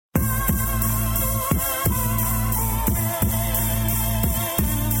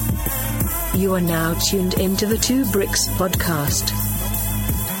You are now tuned into the Two Bricks podcast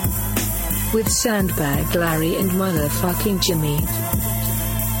with Sandbag Larry and motherfucking Jimmy.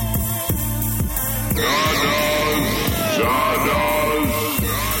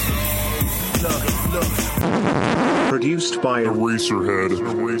 Produced by Eraserhead.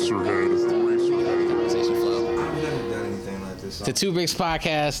 The Two Bricks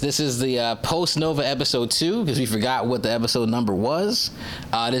podcast. This is the post Nova episode 2 because we forgot what the episode number was.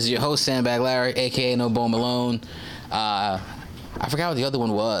 This is your host Sandbag Larry, aka No Bo Malone. I forgot what the other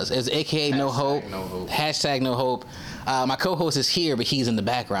one was. It was aka No Hope. Hashtag No Hope. My co-host is here, but he's in the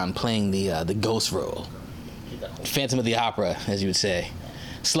background playing the ghost role. Phantom of the Opera, as you would say.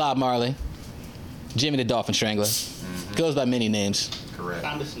 Slob Marley. Jimmy the Dolphin Strangler. Mm-hmm. Goes by many names. Correct.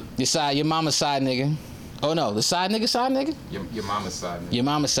 Your mama's side nigga. Oh no, the side nigga? Your mama's side nigga. Your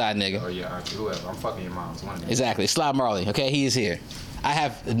mama's side nigga. Or your auntie, whoever. I'm fucking your mom's one of them. Exactly. Slob Marley. Okay, he is here. I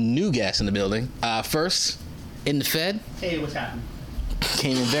have a new guest in the building. First, in the Fed. Hey, what's happening?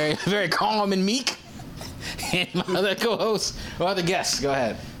 Came in very, very calm and meek. And my other co-host, or other guests, go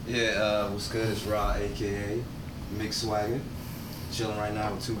ahead. Yeah, what's good? It's Rod, a.k.a. Mick Swagger. Chilling right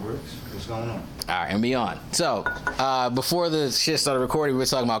now with Two Bricks. What's going on? All right, and beyond. So, before the shit started recording, we were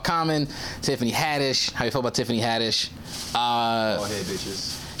talking about Common, Tiffany Haddish. How you feel about Tiffany Haddish? Bald-head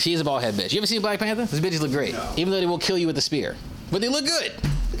bitches. She's a bald-head bitch. You ever seen Black Panther? These bitches look great. No. Even though they will kill you with a spear. But they look good,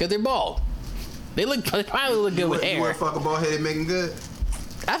 because they're bald. They probably look good with hair. You want to fuck a bald-headed making good?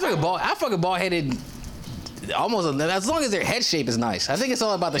 I fuck a bald-headed almost, as long as their head shape is nice. I think it's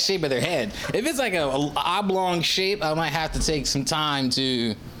all about the shape of their head. If it's like a oblong shape, I might have to take some time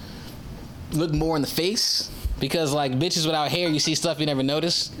to look more in the face. Because like bitches without hair, you see stuff you never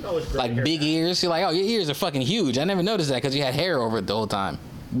notice. Like big ears. You're like, oh, your ears are fucking huge. I never noticed that because you had hair over it the whole time.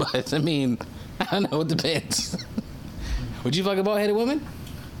 But I mean, I don't know, it depends. Would you fuck a bald-headed woman?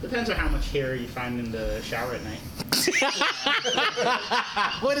 Depends on how much hair you find in the shower at night.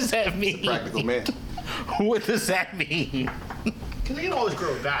 What does that mean? Practical man. What does that mean? Because they can always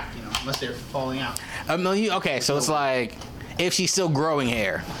grow it back, unless they're falling out. Okay, so it's like if she's still growing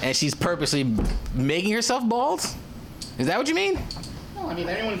hair and she's purposely making herself bald? Is that what you mean? No, I mean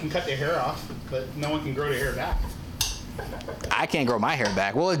anyone can cut their hair off, but no one can grow their hair back. I can't grow my hair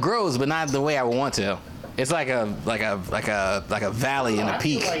back. Well, it grows, but not the way I would want to. It's like a valley and a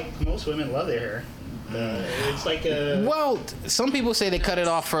peak. I feel like most women love their hair. It's like a... Well, some people say they cut it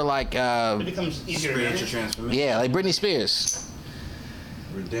off for like... it becomes easier to Spiritual manage. transformation. Yeah, like Britney Spears.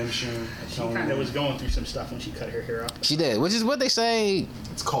 Redemption. She kind of was going through some stuff when she cut her hair off. She did, which is what they say...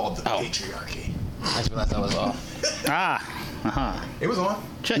 It's called the patriarchy. I just realized that was off. It was on.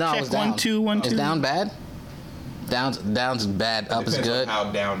 Check, No, it check, was down. 1, 2, 1, 2. Is down bad? Down's bad, up is Depends good. on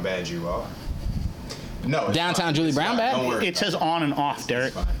how down bad you are. No. it's Downtown fine. Julie It's Brown fine. bad? Don't worry. It says on and off, Derek.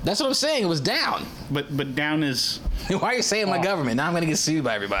 It's fine. That's what I'm saying, it was down. But down is... Why are you saying my Off. government? Now I'm gonna get sued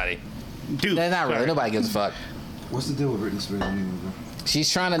by everybody. Dude. That's not really. sorry. Nobody gives a fuck. What's the deal with Britney Spears anyway, bro?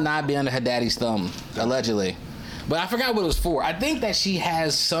 She's trying to not be under her daddy's thumb, allegedly. But I forgot what it was for. I think that she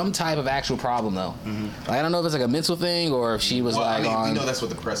has some type of actual problem, though. Mm-hmm. Like, I don't know if it's like a mental thing or if she was Well, like I mean, on... we know that's what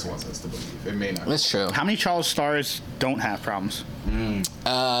the press wants us to believe. It may not. That's true. How many child stars don't have problems?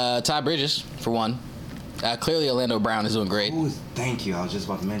 Ty Bridges, for one. Clearly, Orlando Brown is doing great. Thank you. I was just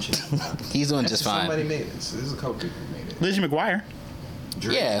about to mention that. He's doing just fine. Somebody made it. So there's a couple people who made it. Lizzie McGuire.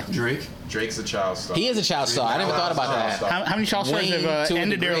 Drake. Yeah. Drake. Drake's a child star. He is a child star. I never thought about that. How many child stars Wayne, have to a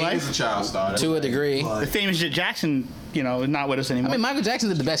ended their degree. He's a life? child star. To a degree. The famous Jackson, is not with us I anymore. mean, Michael Jackson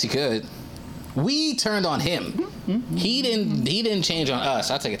did the best he could. We turned on him. He didn't change on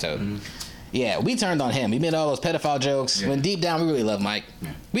us. I'll take it to. Yeah, we turned on him. He made all those pedophile jokes. Yeah. When deep down, we really love Mike.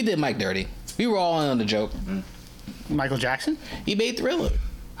 Yeah. We did Mike dirty. We were all in on the joke. Michael Jackson? He made Thriller.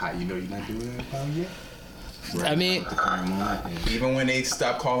 How you know you're not doing that yet? I mean, The current moment. Yeah. Even when they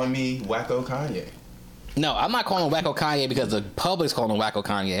stopped calling me Wacko Kanye. no, I'm not calling him Wacko Kanye because the public's calling him Wacko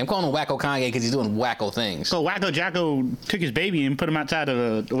Kanye. I'm calling him Wacko Kanye because he's doing wacko things. So Wacko Jacko took his baby and put him outside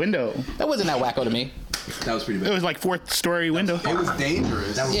of the window. That wasn't that wacko to me. That was pretty It bad. was like 4th-story window. It was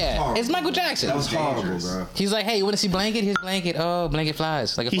dangerous. That was Yeah, horrible. it's Michael Jackson. That was horrible, dangerous. bro. He's like, hey, you want to see blanket? Here's blanket. Oh, blanket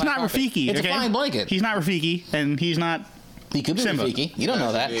flies. Like a He's fly not carpet. Rafiki. It's okay? a flying blanket. He's not Rafiki, and he's not. He could be Simba. Rafiki. You don't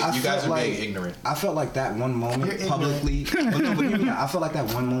know that. You guys felt are being ignorant. I felt like that one moment publicly. but no, but hear me out. I felt like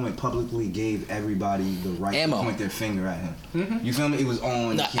that one moment publicly gave everybody the right Ammo. to point their finger at him. You feel me? It was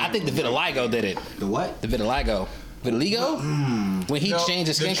on. No, I think the vitiligo did it. The what? The vitiligo. Vitiligo? When he No, changed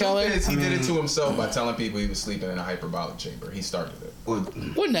his the skin truth color? is he did it to himself by telling people he was sleeping in a hyperbolic chamber. He started it. Or,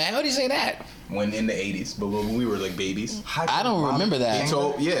 When the hell did he say that? when in the 80s, but when we were like babies. I don't remember that. He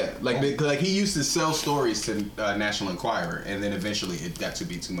told, like he used to sell stories to National Enquirer, and then eventually it got to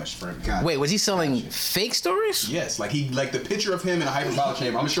be too much for him. Wait, was he selling fake stories? Yes, like the picture of him in a hyperbolic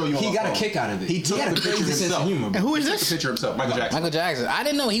chamber. I'm gonna show you. He on got my a phone. kick out of it. He took had the a picture crazy sense of himself. humor. And who is He took this? the picture himself, Michael Jackson. Michael Jackson. I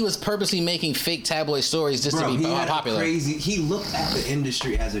didn't know he was purposely making fake tabloid stories just Bro, to be he had popular. a crazy. He looked at the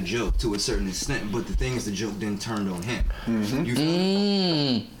industry as a joke to a certain extent, but the thing is, the joke then turned on him. You feel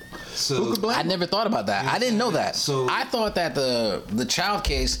me? So I never thought about that. I didn't know that. So- I thought that the child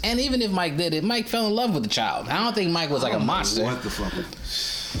case, and even if Mike did it, Mike fell in love with the child. I don't think Mike was like a monster. What the fuck?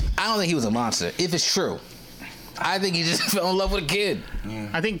 I don't think he was a monster. If it's true, I think he just fell in love with a kid.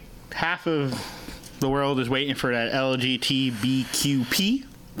 I think half of the world is waiting for that LGBTQP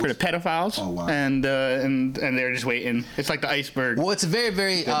for the pedophiles. Oh, wow. And they're just waiting. It's like the iceberg. Well, it's very,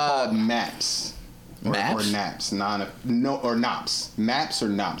 very. They're called MAPS. Or MAPS? NAPS, NOPS. MAPS or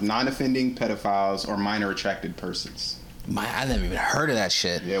NOPS, non-offending pedophiles or minor attracted persons. I never even heard of that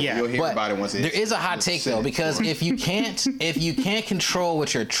shit. Yeah, Yeah. you'll hear But about it once. there is a hot take though, because if you can't control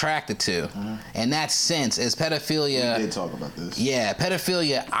what you're attracted to, in that sense, is pedophilia. We did talk about this. Yeah,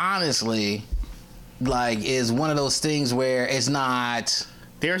 pedophilia honestly, like, is one of those things where it's not.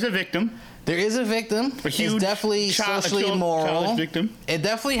 There's a victim. There is a victim. A huge It's definitely socially immoral. childish victim. It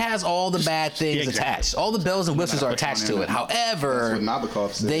definitely has all the bad things Yeah, exactly. attached. All the bells and whistles are attached to it. However, That's what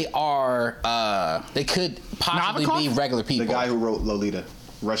Nabokov said. they are. They could possibly be Nabokov? regular The people. guy who wrote Lolita,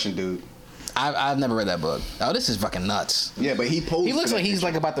 Russian dude. I've never read that book. Oh, this is fucking nuts. Yeah, but he posed. He looks for like that he's picture.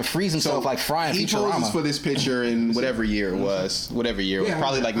 like about to freeze himself, like frying He Futurama. poses for this picture in whatever year it was. Whatever year, Yeah,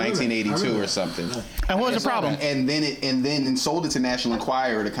 probably like I remember. 1982 or something. And what was the problem? And then sold it to National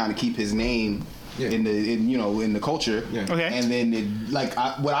Enquirer to kind of keep his name in the culture. Yeah. Okay. And then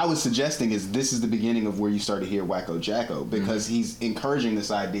what I was suggesting is this is the beginning of where you start to hear Wacko Jacko, because he's encouraging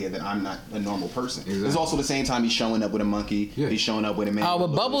this idea that I'm not a normal person. Exactly. It's also the same time he's showing up with a monkey. Yeah. He's showing up with a man. Oh,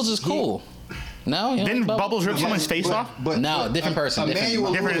 but Bubbles is cool. No, you know, Didn't Bubbles rip someone's face off? No, different person,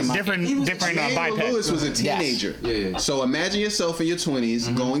 Emmanuel Different Lewis- biped. Emmanuel Lewis was a teenager. Yeah, yeah. So imagine yourself in your 20s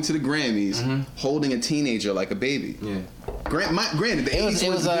going to the Grammys, holding a teenager like a baby. Yeah. Granted, the It 80s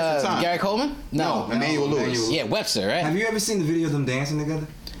was was a different time. Gary Coleman? No, Emmanuel Lewis. Yeah, Webster, right? Have you ever seen the video of them dancing together?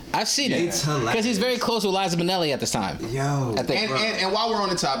 I've seen it. It's hilarious. Because he's very close with Liza Minnelli at this time. Yo. I think. And while we're on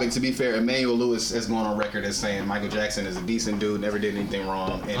the topic, to be fair, Emmanuel Lewis has gone on record as saying Michael Jackson is a decent dude, never did anything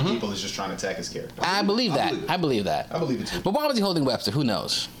wrong, and people is just trying to attack his character. I believe that. believe it. I believe that. I believe it too. But why was he holding Webster? Who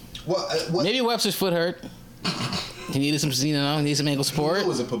knows? Well, what Maybe Webster's foot hurt. He needed some, he needed some ankle he support. knew it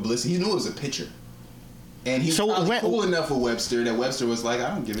was a publicity. He knew it was a picture. And he was So probably when- cool enough with Webster that Webster was like, I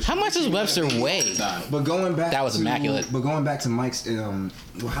don't give a shit. How much does Webster weigh? But going back, That was immaculate. But going back to Mike's,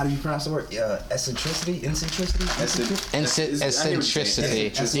 how do you pronounce the word? Eccentricity. Eccentricity.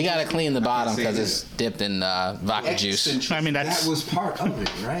 You gotta clean the bottom because it's dipped in vodka juice. I mean, that's That was part of it,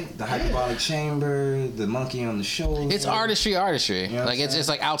 right? The hyperbolic chamber, the monkey on the shoulder. It's artistry. You know what Like I'm it's saying?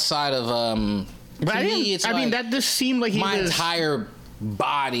 like outside of But to I me, didn't. it's I mean, like that just seemed like he my was. entire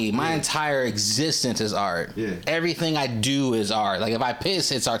body, my entire existence is art. Yeah. Everything I do is art. Like if I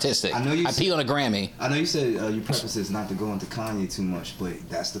piss, it's artistic. I know you I pee said- on a Grammy. I know you said you preface this not to go into Kanye too much, but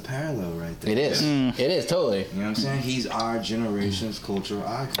that's the parallel right there. It is. It is totally. You know what I'm saying? He's our generation's cultural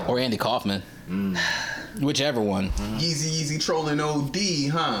icon. Or Andy Kaufman. Whichever one. Yeezy trolling OD,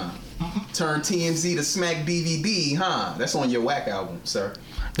 huh? Turn TMZ to Smack DVD, huh? That's on your Whack album, sir.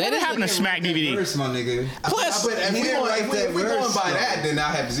 That is happened to Smack DVD? First, my nigga. Plus, But if he we didn't going, write that if we going verse, by though. that, then I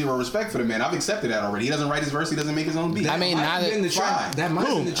have zero respect for the man. I've accepted that already. He doesn't write his verse. He doesn't make his own beat. I mean, Might neither- have been the track. That might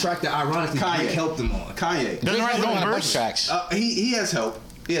have been the track that ironically Kanye. Drake helped him on. Kanye. Doesn't write his own on a bunch verse. of tracks. He has help.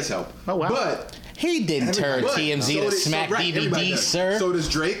 He has help. Oh, wow. But He didn't turn but- TMZ so to does- Smack right, everybody DVD, does. sir. So does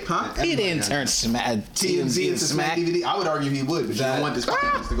Drake, huh? He didn't turn TMZ TMZ into to Smack Smack. DVD. I would argue he would, but you That- don't want this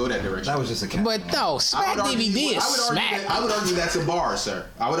podcast to go that direction. That was just a cat. But no, I Smack would argue he DVD would. is I would argue Smack. that- I would argue that's a bar, sir.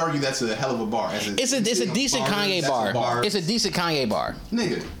 I would argue that's a hell of a bar. It's a decent Kanye That's a bar. bar. It's a decent Kanye bar.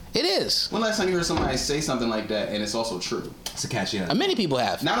 Nigga, It is. when last time you heard somebody say something like that and it's also true? It's a catchy. Many people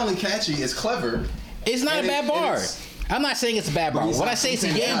have. Not only catchy, it's clever. It's not a And bad it- bar. it's- I'm not saying it's a bad bar. he's What I not- say it's a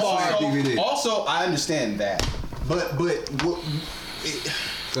he's game not- bar. DVD. Also, I understand that, but Go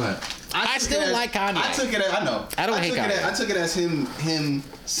ahead. I took still it as- like Kanye. I took it as, I know. I don't hate took it Kanye. as, I took it as him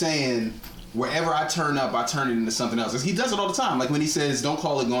saying wherever I turn up, I turn it into something else. 'Cause he does it all the time. Like when he says, "Don't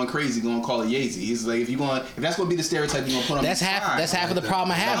call it going crazy, go and call it Yeezy." He's like, if that's going to be the stereotype you're going to put on. That's half of the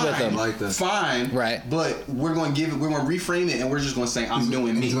problem I have with him. Like that. Fine, Right. But we're going to reframe it, and we're just going to say, "I'm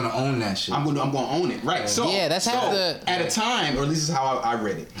doing me." He's gonna own that shit. I'm going to own it, right? So Yeah, that's half the- at a time, or at least this is how I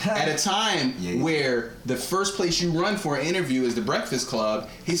read it. At a time where the first place you run for an interview is the Breakfast Club,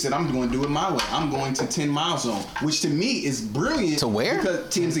 he said, "I'm going to do it my way. I'm going to 10 Mile Zone," which to me is brilliant. To where? Because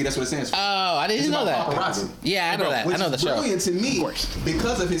TMZ, that's what it stands for. Oh, I didn't It's know about that. paparazzi. Yeah, I know that. Which I know the is show. brilliant to me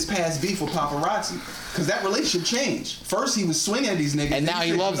because of his past beef with paparazzi. Because that relationship changed. First, he was swinging at these niggas. And now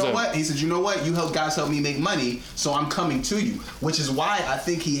he said, loves you know them. What? He said, "You know what? You guys help me make money, so I'm coming to you." Which is why I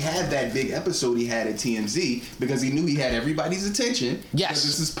think he had that big episode he had at TMZ, because he knew he had everybody's attention. Yes. Because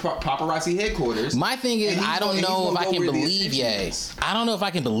this is paparazzi headquarters. My thing is, And he's I don't gonna- know he's if gonna I go can where the believe attention Ye. is. I don't know if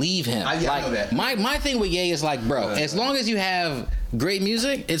I can believe him. I know that. My thing with Ye is like, bro, as long as you have great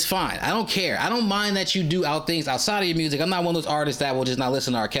music, it's fine. I don't care. I don't mind that you do things outside of your music. I'm not one of those artists that will just not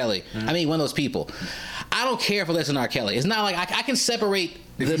listen to R. Kelly. I mean, one of those people. I don't care if I listen to R. Kelly. It's not like I can separate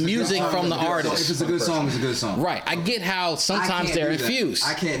the music from the If artist. it's a good song, it's a good song. Right. I get how I sometimes can't they're do that. infused.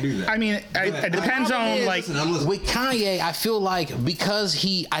 I can't do that. I mean, it depends on like. Listen, I'm listening. With Kanye, I feel like because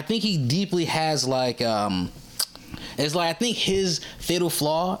I think he deeply has like it's like I think his fatal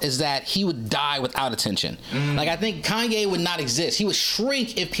flaw is that he would die without attention. Like I think Kanye would not exist. He would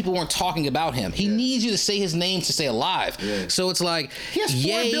shrink if people weren't talking about him. He needs you to say his name to stay alive. So it's like He has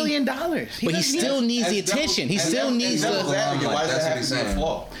 $4 Ye, billion. but he still needs the attention. He still needs devil's the advocate, why does That's that what have to be a he's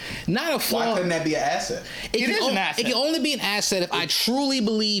flaw? not a Why flaw. couldn't that be an asset? It is an asset. It can only be an asset if I truly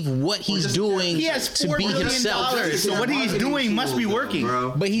believe what he's just- doing He has to $4 be billion. himself. So what he's doing must be working.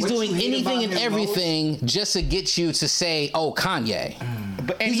 Bro. But he's What doing you hate anything about and him most- everything just to get you to say, "Oh, Kanye."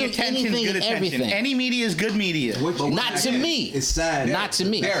 But any He's doing attention is anything good and attention. everything. Any media is good media. What you- Not to me. It's sad. Not to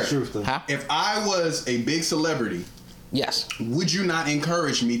me. That's the truth, though. Huh? If I was a big celebrity, Yes. would you not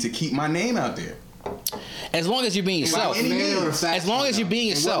encourage me to keep my name out there? As long as you're being yourself. any Manner of fashion, As long as you're being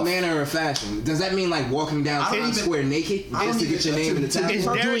In yourself. what manner of fashion? Does that mean like walking down I don't Times even- Square naked I don't just to get your even- name in the to- tabloid? Is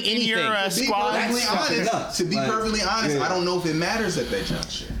doing Derek in your anything. To be squad? perfectly That's fucking honest, nuts. to be Like, perfectly honest, yeah. I don't know if it matters at that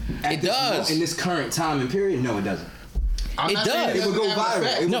juncture. At It this does. In this current time and period, no, it doesn't. I'm It not does. saying It would go doesn't have an viral.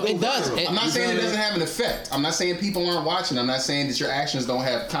 effect. It No, would it go does. viral. I'm not You saying feel it me? doesn't have an effect. I'm not saying people aren't watching. I'm not saying that your actions don't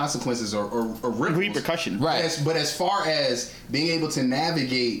have consequences or ripples. Repercussion. Right. But as far as being able to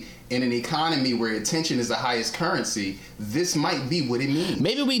navigate in an economy where attention is the highest currency, this might be what it means.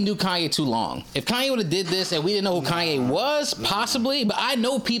 Maybe we knew Kanye too long. If Kanye would have did this and we didn't know who Kanye was, possibly. But I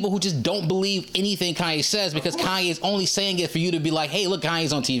know people who just don't believe anything Kanye says because Kanye is only saying it for you to be like, "Hey, look,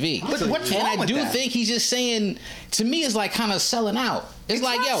 Kanye's on TV." But what's and wrong I with do that? think he's just saying. To me, it's like kind of selling out. It's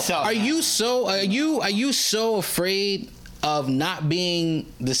like, not yo, selling are you out. so afraid of not being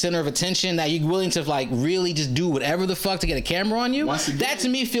the center of attention that you're willing to like really just do whatever the fuck to get a camera on you? Once again, That to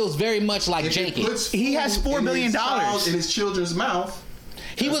me feels very much like If it janky. puts He has food $4 in billion his child- in his children's mouth.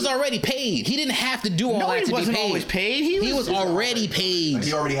 He was already paid. He didn't have to do all No, that he to wasn't be paid. always paid. He was already paid.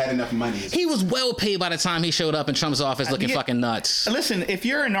 He already had enough money. He was well paid by the time he showed up in Trump's office looking Yeah. fucking nuts. Listen, if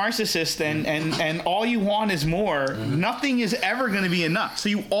you're a narcissist and all you want is more, nothing is ever going to be enough. So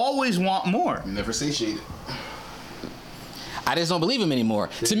you always want more. Never satiated. I just don't believe him anymore.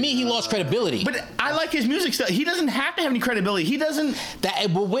 To me, he lost credibility. But I like his music stuff. He doesn't have to have any credibility. He doesn't.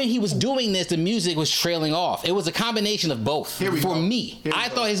 But when he was doing this, the music was trailing off. It was a combination of both. Here we For go. me, Here we I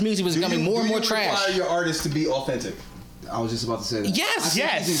go. thought his music was becoming more and more trash. Require your artist to be authentic. I was just about to say that. Yes, I think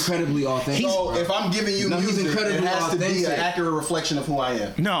yes. He's incredibly authentic. So if I'm giving you No, he's music, it incredibly has to be an authentic. accurate reflection of who I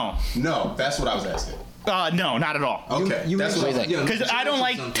am. No. No, that's what I was asking. No, not at all. Okay, You that's what I was mentioned- asking. yeah, Because you I don't mentioned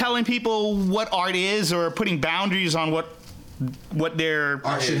like something. telling people what art is or putting boundaries on what their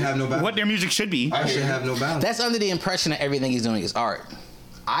Art should have no boundaries. what their music should be. Art should have no boundaries. That's under the impression that everything he's doing is art.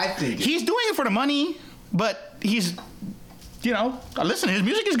 I think He's doing it for the money, but he's, listen, his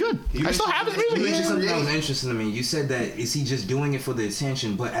music is good. I still have his You mentioned music. something that was interesting to me. You said that is he just doing it for the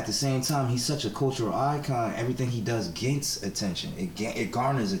attention, but at the same time, he's such a cultural icon. Everything he does gets attention. It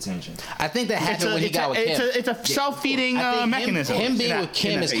garners attention. I think that happened when he got with Kim. It's a self-feeding I think mechanism. Him in being that- with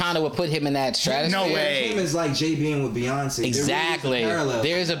Kim in that is case. kind of what put him in that stratosphere. No way. Kim is like Jay being with Beyonce. Exactly. There really is a parallel.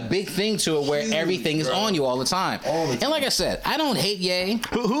 There's a big thing to it where Huge, everything is bro. on you all the time. All the And time. like I said, I don't hate Ye.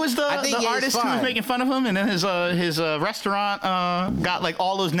 Who is I think the Ye is artist who was fine. making fun of him, and then his restaurant got like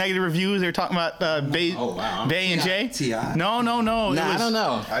all those negative reviews? They were talking about Bay, Oh, wow. Bay and Jay. T.I. No. It Nah, was- I don't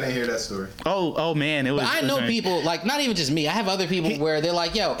know. I didn't hear that story. Oh man, it was. But I it was know very- people, like, not even just me. I have other people where they're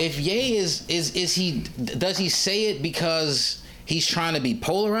like, yo, if Ye does he say it because he's trying to be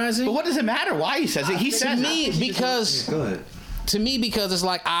polarizing? But what does it matter why he says it? He to says me, it. because Good. to me, because it's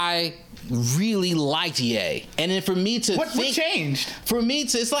like really liked Ye, and then for me to What changed? For me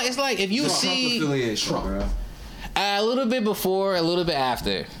to, it's like if you see Trump affiliation, bro. a little bit before, a little bit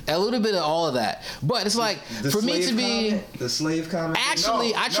after, a little bit of all of that. But it's like for me to be the slave comment.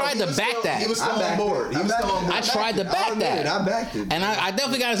 actually, I tried to back that. He was still on board. He was still on board. I tried to back that. I backed it. And I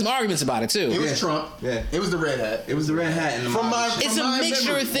definitely got some arguments about it too. It was Trump. Yeah. It was the red hat. It was the red hat and the It's a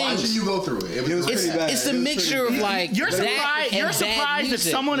mixture of things. Watching you go through it. It was pretty bad. It's a It was mixture of like You're that surprised. and You're bad surprised that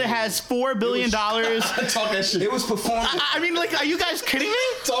music. someone that has $4 billion. Talk that shit. It was performed. I mean, like, are you guys kidding me?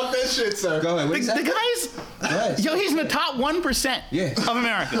 Talk that shit, sir. Go ahead. What The, is that? the guy's, yo, he's in the top 1% Yeah. of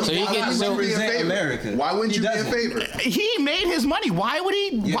America. So you Why get wouldn't so you be a represent favorite? America. Why wouldn't He you be a doesn't. favorite? He made his money. Why would he?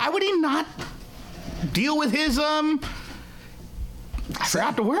 Yeah. Why would he not deal with his I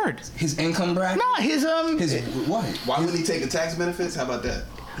forgot the word. His income bracket. No, his His what? Why wouldn't he take the tax benefits? How about that?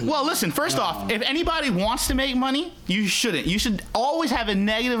 Well, listen. First off, if anybody wants to make money, you shouldn't. You should always have a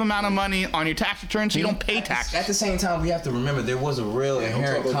negative amount of money on your tax return, so you don't pay At taxes. the same time, we have to remember there was a real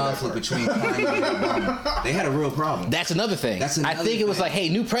inherent talk about conflict that between Kanye and Obama. They had a real problem. that's another thing. That's I another think it was thing. like, hey,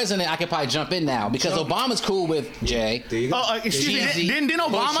 new president, I could probably jump in now because Obama's cool with Jay. There you go. Oh, excuse me. Jeezy, Didn't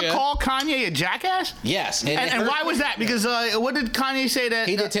Obama Pusha. call Kanye a jackass? Yes, And why was that? Because what did Kanye say that?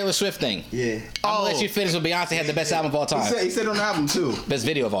 he did Taylor Swift thing? Yeah. I'm gonna Oh. let you finish with Beyonce had the best album of all time, He said on the album too. best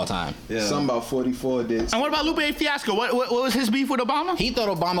video of all time. Yeah. Something about 44 did. And what about Lupe Fiasco? What was his beef with Obama? He thought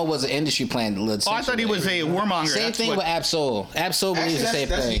Obama was an industry plant. Oh, I thought he was a warmonger. Same That's thing what- with Absol. Absol believes the same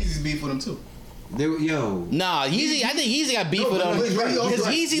That's thing. Yeezy's beef with him too. Yo. Nah, Yeezy. I think Yeezy got beef with but him he also- because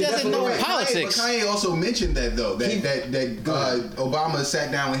Yeezy doesn't know politics. But Kanye also mentioned that though that Obama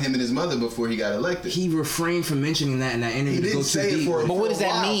sat down with him and his mother before he got elected. He refrained from mentioning that in that interview. He to didn't go too say it deep. for. But what does for a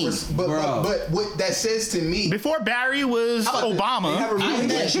that while. mean? But what that says to me. Before Barry was How about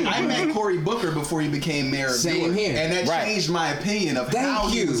Obama. I met Cory Booker before he became mayor of Same Newark, here. and that Right. changed my opinion of how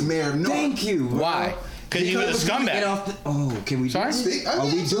Thank he was you. mayor of Newark. Thank you. bro. Why? Because he was a Get scumbag. off the, can we do Sorry? this? I Are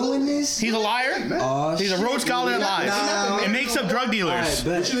mean, we doing this? He's a liar. Oh, He's a shit. Rhodes Scholar that lies. Nah. and makes up drug dealers. Alright, What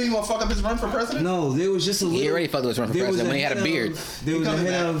bet. you think you want to fuck up his run for president? No, there was just a little. He already fucked with his run for there was president when he had a hint beard. There was a coming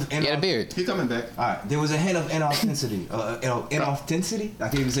hint back. of. He had a beard. He coming back. All right, there was a hint of inauthenticity. Inauthenticity? I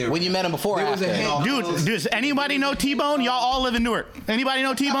can't even say it. When you met him before or There was a after? hint. Dude, does anybody know T-Bone? Y'all all live in Newark. Anybody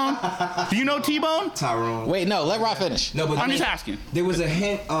know T-Bone? Do you know T-Bone? Tyrone. Wait, no. Let Rob finish. No, but I'm just asking. There was a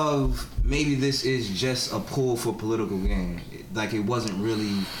hint of maybe this is just a pull for political gain. Like it wasn't really.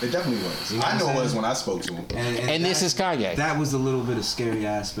 It definitely was. You know I what know I'm it was saying? when I spoke to him. And this is Kanye. That was a little bit of scary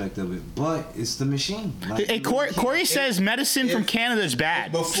aspect of it, but it's the machine. Like, Hey, Corey says medicine from Canada is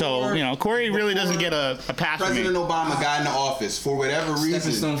bad. So, Corey really doesn't get a pass from President me. Obama got in the office for whatever stepping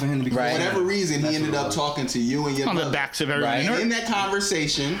reason. stone for him to be For Right. whatever reason, That's he ended what it up was. talking to you and your On the mother. backs of everyone Right. in Newark. In that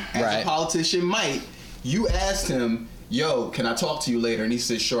conversation, as Right. a politician might, you asked him, yo, can I talk to you later? And he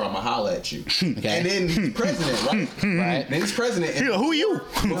said, sure, I'm going to holler at you. Okay. And then he's president, right? Right. Then he's president. And Who are you?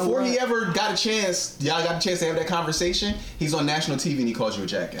 Before he ever got a chance, y'all got a chance to have that conversation, he's on national TV and he calls you a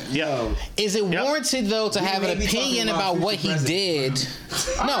jackass. Yeah. Is it Yep. warranted though to have may an be talking opinion about about what he future did?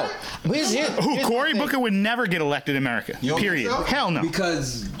 No. Here's Who? the Cory thing. Booker would never get elected in America. You don't think Period. so? Hell no.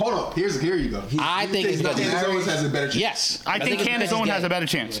 because Hold on, here you go. I think it's because Candace he's Owens has a better chance. yes. I think it's Candace because Owens he's has gay. a better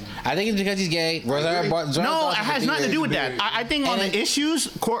chance. I think it's because he's gay. No, it has nothing to do with that. I think on And the issues,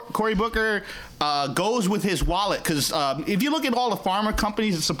 Cory Booker goes with his wallet because if you look at all the pharma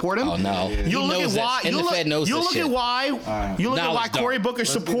companies that support him, Oh no. you'll He look knows at why. this. And the Fed knows You'll this look shit. at why. You look at why Knowledge Cory dump. Booker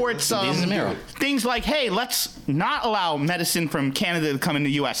supports This is a mirror. things like, hey, let's not allow medicine from Canada to come in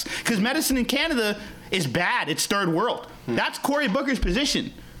the U.S. because medicine in Canada is bad. It's third world. That's Cory Booker's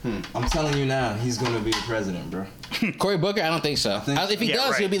position. I'm telling you now, he's gonna be the president, bro. Cory Booker, I don't think so. think If he so. Yeah,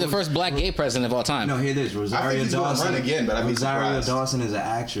 does, right. he'll be the first black gay president of all time. No, here it is. Rosario he's gonna Dawson. run again, but I'd be Rosario surprised. Dawson is an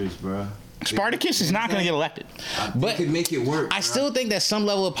actress, bro. Spartacus is not going to get elected. But They could make it work. I bro. still think that some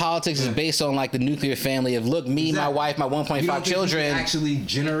level of politics is based on like the nuclear family of look, me, my Exactly. wife, my You don't 1.5 think he children. can actually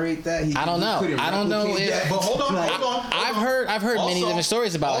generate that. I don't know. I don't know if- Yeah, but hold on. I've heard many different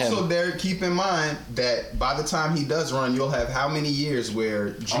stories about him. Also, Derek, keep in mind that by the time he does run, you'll have how many years where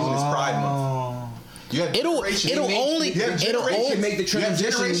June is Pride Month? You have It'll generations- only you have generations- make the you have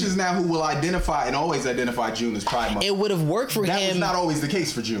transition. generations now who will identify and always identify June as Pride Month. it would have worked for That was him. not always the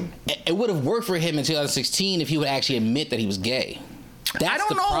case for June. It would have worked for him in 2016 if he would actually admit that he was gay. That's I don't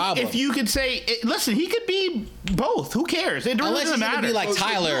the know problem. if you could say, listen, he could be both. Who cares? It really Unless doesn't he's gonna matter. be like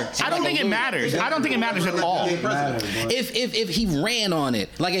Tyler. I don't think it matters. I don't think it matters at all. If he ran on it,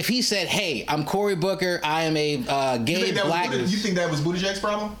 like if he said, "Hey, I'm Cory Booker. I am a gay You black." think that was Buttigieg's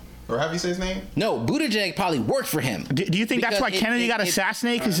problem? Or how do you say his name? No, Buttigieg probably worked for him. Do you think that's Because why Kennedy got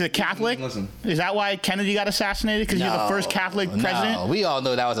assassinated? Because he's a Catholic? Listen. Is that why Kennedy got assassinated? Because you're the first Catholic president? No, we all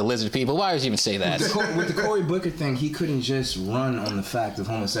know that was a lizard people. Why would you even say that? With the Cory Booker thing, he couldn't just run on the fact of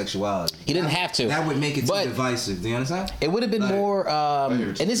homosexuality. He didn't have to. That would make it too But divisive. Do you understand? it would have been Like- more.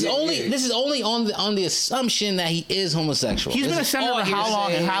 And this is only yeah. this is only on the assumption that he is homosexual. He's This been a is senator all for how long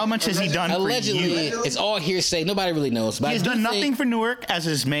hearsay. and how much has he done Allegedly, for you? it's all hearsay. Nobody really knows. But He has I do done nothing think- for Newark as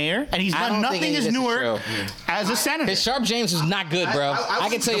his mayor, and he's I done don't think nothing any as of this is Newark true. as a senator. His Sharp James is not good, bro. I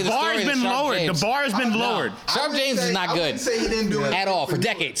can tell you The the bar story has of been Sharp lowered. James. The bar has been lowered. Sharp James is not I good wouldn't say he didn't do anything at all for Newark.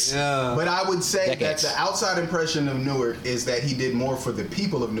 decades. But I would say Decades. that the outside impression of Newark is that he did more for the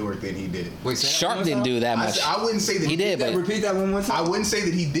people of Newark than he did. Wait, say that Sharp one didn't more do time? that much. I wouldn't say that He did, but Repeat that one more time. I wouldn't say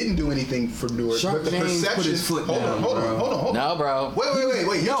that he didn't do anything for Newark. Sharp but the James perception. put his foot hold down, on. bro. no, bro.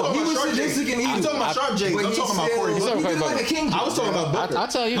 Wait. You're No, talking he about was Sharp James. sadistic and I'm evil. talking about Sharp James. But I'm he talking about still- Cory he Booker. did like a king. I was talking about Booker. I'll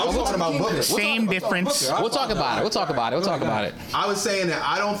tell you. I was talking about Booker. Same difference. We'll talk about it. We'll talk about it. We'll talk about it. I was saying that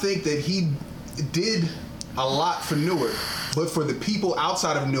I don't think that he did a lot for Newark, but for the people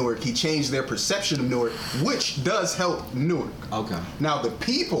outside of Newark, he changed their perception of Newark, which does help Newark. Okay. Now the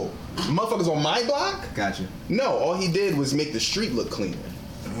people, motherfuckers on my block, Gotcha. no, all he did was make the street look cleaner.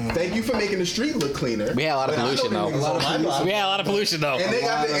 Thank you for making the street look cleaner. We had a lot of But I know pollution, them though. niggas on my block. We had a lot of pollution, though. And they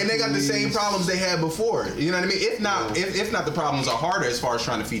got the same police. problems they had before. You know what I mean? If not, the problems are harder as far as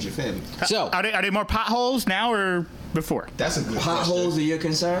trying to feed your family. So, Are there more potholes now or before? That's a good Potholes are question. your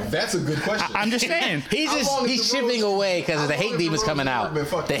concern? That's a good question. I'm just saying. he's How long he's has the shipping roads- away because how the long hate has the demons roads coming in out. Newark been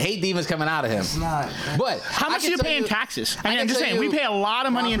fucked The up? hate demons coming out of him. It's not. But How I much do can you tell pay in taxes? I mean, I'm just tell saying, we you- pay a lot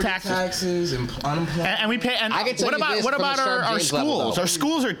of money in Property taxes. and unemployment. And we pay. And I can tell what you about this what from about the Sharp our James level, schools? though. Our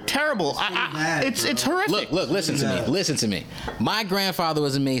schools are terrible. bad, It's bro. horrific. Look, listen to me. Listen to me. My grandfather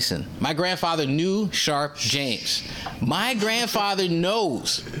was a Mason. My grandfather knew Sharp James. My grandfather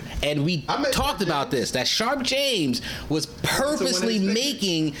knows, and we I met talked Sharp about James. this, that Sharp James was purposely one of his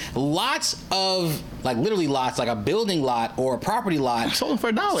making lots of, like literally lots, like a building lot or a property lot, Sold them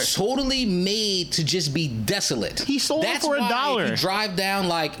for $1. totally made to just be desolate. He sold them That's for why $1. If you drive down,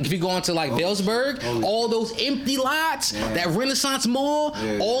 like if you go into like Bellsburg, all those empty lots, that Renaissance Mall,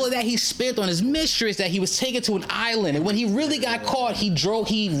 all of that he spent on his mistress that he was taken to an island. And when he really got caught,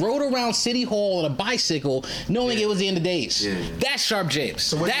 he rode around City Hall on a bicycle, knowing it was the end of days. That's Sharp James.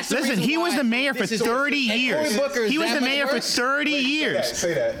 That's the Listen, reason he was why the mayor for this is 30 and years. Cory Booker is He was that the much mayor for worse. 30 years.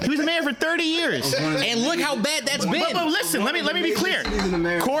 Say that. He was the mayor for 30 years. And look how bad that's been. But listen, let me be clear. Cities in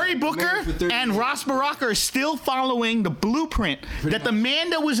America. Cory Booker Mayor for 30 and years. Ross Baraka are still following the blueprint that the man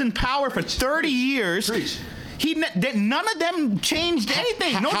that was in power for 30 years. Preach. That none of them changed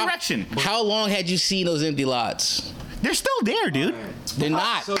anything. No direction. How long had you seen those empty lots? They're still there, dude. They're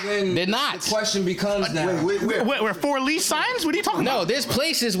not. So then They're not. The question becomes now. We're for lease signs? What are you talking No, about? there's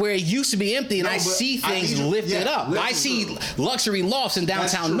places where it used to be empty, and I but see I things need- lifted yeah, up. listen, I see bro. luxury lofts in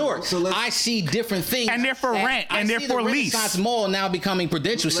downtown true. Newark. So let's- I see different things. And they're for rent, and they're I see for the lease. Renaissance Mall now becoming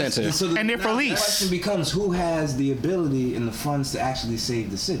Prudential Center. And they're for now lease. The question becomes who has the ability and the funds to actually save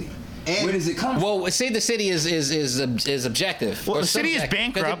the city? And- Where does it come from? Well, Save the City is objective. Well, or the city is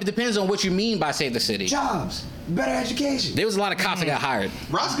subjective, 'cause bankrupt. It depends on what you mean by Save the City. Jobs, better education. There was a lot of cops that got hired.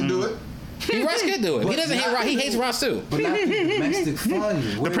 Ross can do it. Ross could do it. He But doesn't hate not Ross. He the- hates Ross too. But not the domestic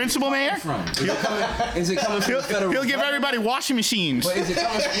fund. Where is principal it coming mayor? From? Is it coming from the federal He'll give government? everybody washing machines. But is it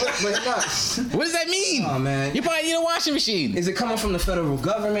coming from, but not. What does that mean? Oh, man. You probably need a washing machine. Is it coming from the federal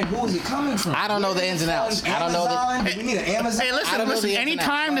government? Who is it coming from? I don't know the ins and outs. I don't know the- Amazon? Do we need an Amazon? Hey, I listen, don't know listen. the ins and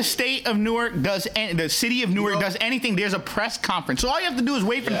Anytime the state of Newark does, the city of Newark does anything, there's a press conference. So all you have to do is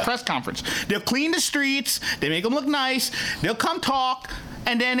wait for the press conference. They'll clean the streets. They make them look nice. They'll come talk,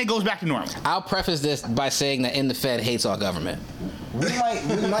 and then it goes back to normal. I'll preface this by saying that In the Fed hates all government. We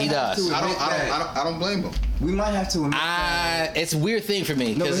might He have does. to admit that. I don't blame him. We might have to admit that. It's a weird thing for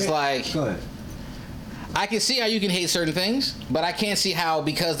me No, because it's go like ahead. I can see how you can hate certain things, but I can't see how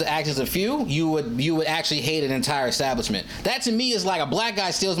because the actions of few you would actually hate an entire establishment. That to me is like a black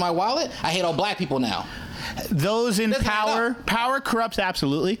guy steals my wallet. I hate all black people now. Those in Doesn't add power corrupts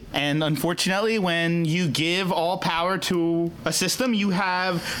absolutely. And unfortunately, when you give all power to a system, you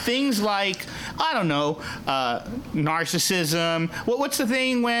have things like, I don't know, narcissism. What's the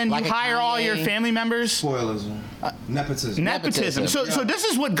thing when Like you a hire all your Kanye. family members? Spoilerism. Nepotism. Nepotism. So this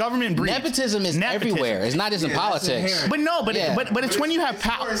is what government breeds. Nepotism is Nepotism. everywhere. It's not just in Yeah, that's politics. inherent. But no, Yeah. but it's when you have It's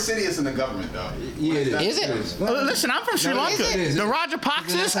power. more insidious in the government, though. Yeah, it Is it? is. Listen, I'm from Sri No, Lanka. it is. The That's how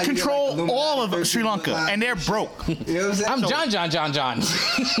Rajapaksas you get, control like, all of Illuminati Sri Lanka, versus and they're broke. You know what I'm saying? I'm John.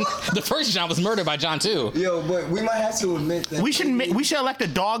 The first John was murdered by John too. Yo, but we might have to admit that We should elect a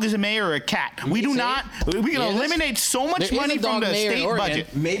dog as a mayor or a cat. We do not. We can eliminate so much There is money a dog from the mayor in state Oregon.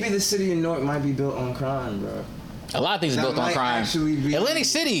 budget. maybe the city of Newark might be built on crime, bro. A lot of things are That built on might crime. actually be- Atlantic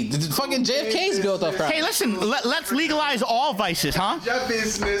City, the fucking JFK is built on crime. Hey, listen. Let's legalize all vices, huh? Your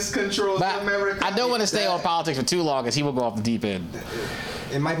business controls But America. I don't want to stay on politics for too long because he will go off the deep end.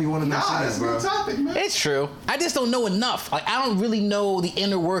 It might be one of those Nah, cities, that's a bro. good topic, man. It's true. I just don't know enough. Like I don't really know the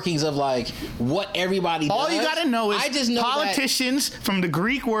inner workings of like what everybody does. All you gotta know is I just know politicians from the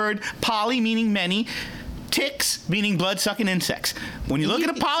Greek word poly meaning many, ticks meaning blood-sucking insects. When you look at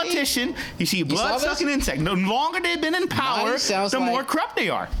a politician, you see blood-sucking insect. The longer they've been in power, Mine sounds the more like- corrupt they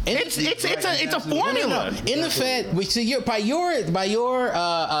are. It's a that formula. in the Fed. So by your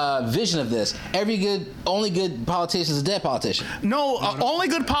vision of this, only good politician is a dead politician. No, only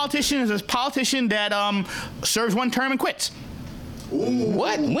good politician is a politician that serves one term and quits.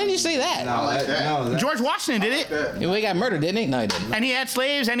 What? When did you say that? George Washington did it, He got murdered, didn't he? No, he didn't. and he had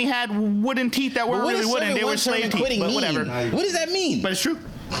slaves, and he had wooden teeth that weren't What really does wooden. serving They one were term slave and teeth, quitting but mean? whatever. What does that mean? But it's true.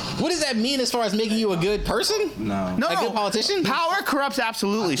 What does that mean as far as making you a good person? No. No, A good politician? Power corrupts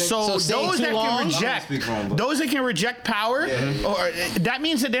absolutely. So staying those too that long? can I don't reject, speak for 'em, but- those that can reject power, or that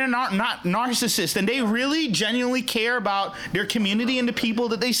means that they're not narcissists, and they really genuinely care about their community and the people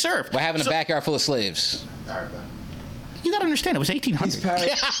that they serve. By having a backyard full of slaves. You gotta understand, it was He's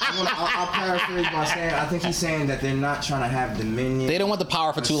 1800. I'll paraphrase by saying, I think he's saying that they're not trying to have dominion. They don't want the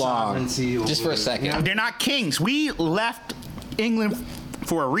power for too long. sovereignty or Just for a whatever. second. They're not kings. We left England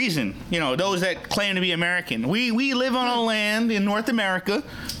for a reason. You know, those that claim to be American. We live on a land in North America,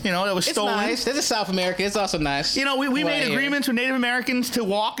 you know, that was It's stolen. nice. This is South America. It's also nice. You know, we From what I made hear. agreements with Native Americans to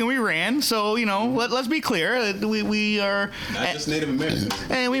walk, and we ran. So, you know, let's be clear. We are... Not just Native Americans.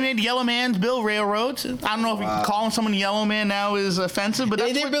 And we made yellow mans build railroads. I don't know if calling someone yellow man now is offensive, but They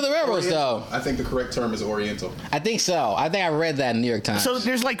that's didn't what, build the railroads, though. I think the correct term is Oriental. I think so. I think I read that in the New York Times. so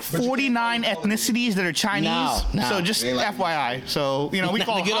there's like 49 ethnicities that are Chinese. No. So just They like- FYI. So, you know, we Not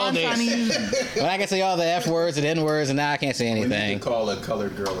call the good old Han days. Chinese. But I can say all the F words and N words, and now I can't say When you anything. can call a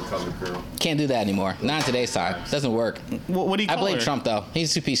colored girl a colored girl. Can't do that anymore. Not in today's time. Doesn't work. What do you I call blame her? Trump, though.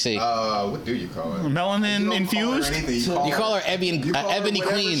 He's too PC. What do you call her? Melanin You don't infused? Call her anything. You call her Ebony you call her Ebony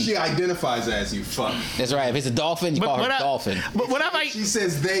whatever Queen. She identifies as, you fuck. That's right. If it's a dolphin, you call her dolphin. But what have I... She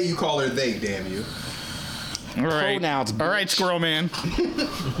says they, you call her they, damn you. All right. Pronouns, All right, squirrel man.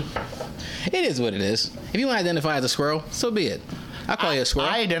 It is what it is. If you want to identify as a squirrel, so be it. I'll call you a squirrel.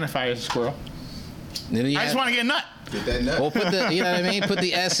 I identify as a squirrel. Then you I just have- want to get a nut. Get that nut. Well, put the, you know what I mean? Put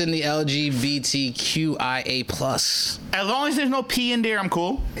the S in the LGBTQIA plus. As long as there's no P in there, I'm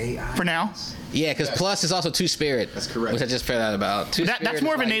cool. AI. For now. Yeah, because Yes. plus is also two-spirit. That's correct. Which I just found out about. Two-spirit That's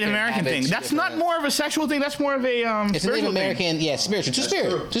more is of a like Native you can American have it thing. two That's not different- more of a sexual thing. That's more of a It's a Native spiritual thing. American, yeah, spiritual, two-spirit,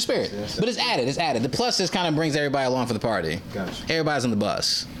 true. two-spirit. But it's added, it's added. The plus just kind of brings everybody along for the party. Gotcha. Everybody's on the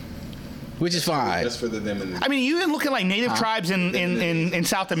bus, which is fine. That's for the them and the I mean, you even look at like native tribes in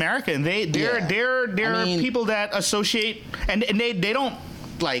South America, and they're I mean- people that associate, and they don't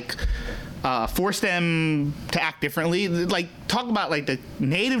like force them to act differently. Like talk about like the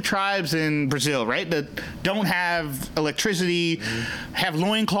native tribes in Brazil, right? That don't have electricity, have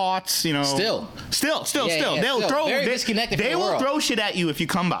loincloths, you know. Still. They'll still. throw. Very disconnected from They the will world. throw shit at you if you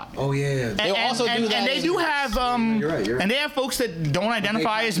come by. Oh yeah. They'll also do that And they in- do have You're right. and they have folks that don't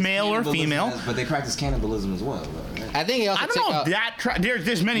identify as male or female. But they practice cannibalism as well. Right? I think they also I don't take know out, if that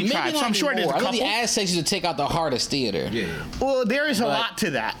there's many maybe tribes, so not I'm sure there's a anymore. I couple. know the Aztecs used to take out the hardest theater. Yeah. Well, there is a But- lot to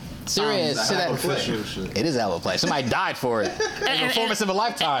that. Serious. That's to a that- hell of a Official shit. It is a hell of a place. Somebody died for it. And- Performance of a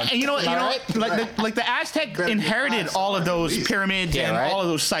lifetime. And you know, Am I right? like the Aztec Better be inherited five all of stars those at least. pyramids Yeah, and right? all of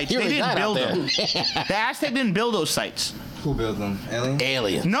those sites. He They already didn't died out build there. them. The Aztec didn't build those sites. Who built them? Alien?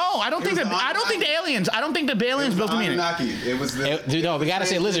 Aliens. No, I don't think was the the I don't think the aliens. I don't think the It aliens was built them either. Anunnaki. It was the. Dude, no, we gotta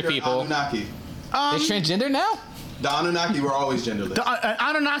say lizard transgender people. Anunnaki. They're transgender now? The Anunnaki were always genderless. The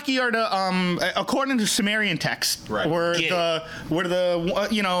Anunnaki are the according to Sumerian text, Right. were Get the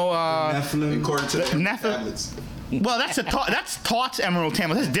Nephilim. According to the Nephilim- tablets. well that's Thoth's Emerald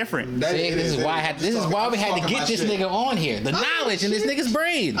Tablet. That's different. That See, it this is it why this is why we had to talking get my this shit. nigga on here. The knowledge in this nigga's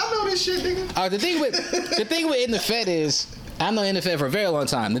brain. I know this shit, nigga. The thing with In the Fed is, I know In the Fed for a very long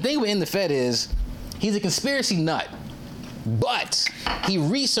time. The thing with In the Fed is, he's a conspiracy nut, but he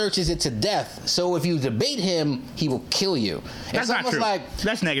researches it to death. So if you debate him, he will kill you. That's It's not almost true. like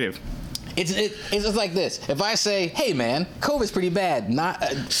That's negative. It's like this. If I say, "Hey man, COVID's pretty bad,"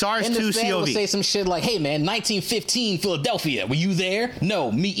 SARS-2 will CoV. say some shit like, "Hey man, 1915 Philadelphia. Were you there?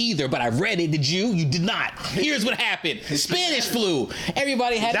 No, me either. But I read it. Did you? You did not. Here's what happened. Spanish flu.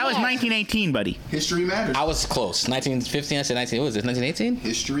 Everybody had That was masks. 1918, buddy. History matters. I was close. 1915. I said 19. What was it? 1918.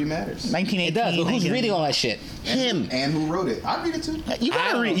 History matters. 1918. It does. But who's reading all that shit? Him. And who wrote it? I read it too. You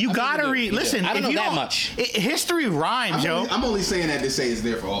gotta read. You gotta read. Listen, I don't if know you that much. History rhymes, yo. I'm only saying that to say it's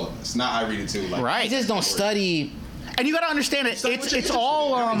there for all of us. Not I read it too. Like, I Right. just don't study. And you gotta understand it. Study what you're It's interested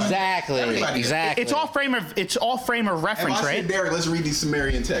all in. Exactly. Everybody. Exactly. it's all frame of If reference, I say, right? Derek, let's read these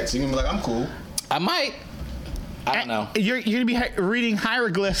Sumerian texts, you're gonna be like, I'm cool. I might. I don't know. You're gonna be reading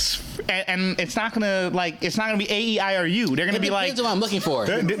hieroglyphs, and it's not gonna be AEIRU. They're gonna It be like, depends on what I'm looking for.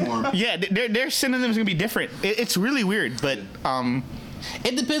 their synonyms gonna be different. It's really weird, but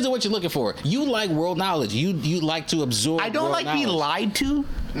It depends on what you're looking for. You like world knowledge. You like to absorb. I don't world like being knowledge. lied to.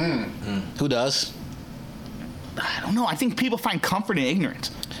 Who does? I don't know. I think people find comfort in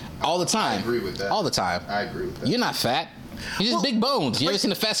ignorance. All the time. I agree with that. All the time. I agree with that. You're not fat. You're just big bones. You ever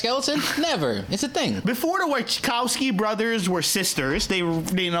seen a fat skeleton? Never. It's a thing. Before the Wachowski brothers were sisters, they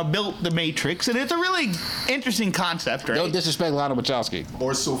built the Matrix, and it's a really interesting concept, right? Don't disrespect Lana Wachowski.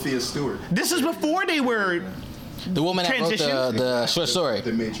 Or Sophia Stewart. This is before they were. The woman that wrote Transition? the short story.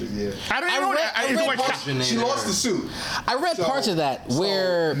 The Matrix, yeah. I don't even know what. She lost the suit. I read parts of that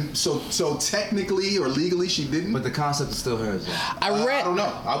where So technically or legally she didn't. But the concept is still hers. Though. I read. I don't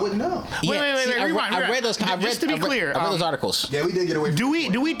know. I wouldn't know. Yeah, Wait, see, rewind. I read those. Just to be clear, I read those articles. Yeah, we did get away from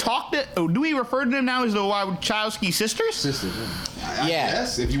Do we refer to them now as the Wachowski sisters? Sisters. I Yeah,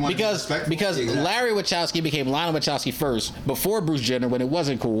 guess, if you want because to be respectful. because Larry Wachowski became Lana Wachowski first before Bruce Jenner when it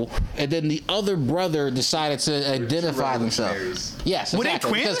wasn't cool, and then the other brother decided to identify themselves. Yes, Were they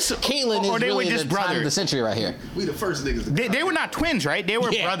exactly. twins? Because Caitlyn Or is they were really just the time of the brothers? century right here. We the first niggas. to They were not twins, right? They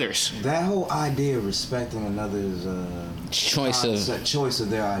were Yeah. brothers. That whole idea of respecting another's Choice of choice of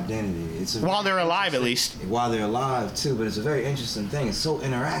their identity. It's a While they're alive, at least. while they're alive too, but it's a very interesting thing. It's so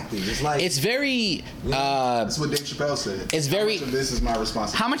interactive. It's like it's very That's what Dave Chappelle said. It's very- How much of this is my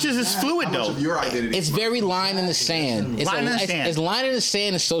responsibility. How much is this fluid, How much though? of your identity? it's very line in the sand. It's Line in the sand. It's line in the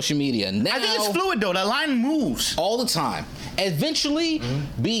sand in social media. Now, I think it's fluid, though. That line moves. all the time. Eventually,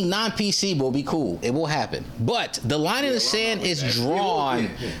 being non-PC will be cool. It will happen. But the line in the sand is drawn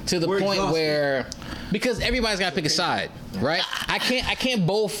to the We're point exhausted. where, because everybody's got to pick a side, right? I can't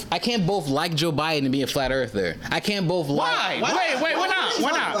both like Joe Biden and be a flat earther. I can't both Why? like. Wait, why not?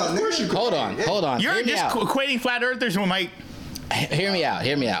 Why not? Of course you could. Hold on. You're Hear me just out. equating flat earthers with Mike. Hear me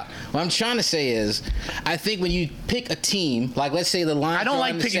out. What I'm trying to say is, I think when you pick a team, like let's say the line. I don't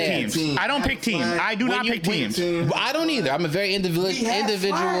like picking teams. I don't pick teams. I do not pick teams. I don't either. I'm a very individual. We have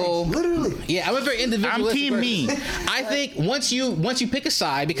flags, literally. Yeah, I'm a very individual. I'm team me. I think once you pick a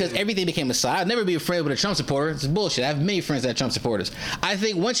side, because everything became a side. I'd never be afraid with a Trump supporter. It's bullshit. I have many friends that are Trump supporters. I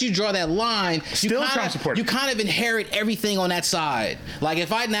think once you draw that line, Still a Trump supporter. you kind of inherit everything on that side. Like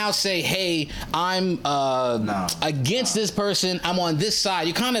if I now say, hey, I'm against this person, I'm on this side.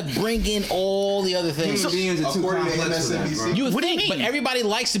 You kind of bring in all the other things. Human beings are too According to complex for that, MSNBC, bro. You would What do you think, but mean? everybody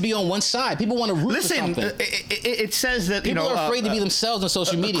likes to be on one side. People want to root for Listen, something. it says that People are afraid to be themselves on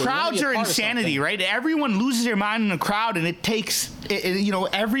social media. They wanna crowds be a are part of insanity, something. right? Everyone loses their mind in a crowd, and it takes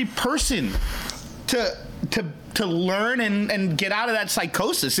every person to learn and get out of that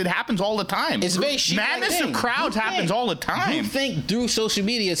psychosis. It happens all the time. It's a very sheep-like madness thing. of crowds Groupthink. happens all the time. Groupthink through social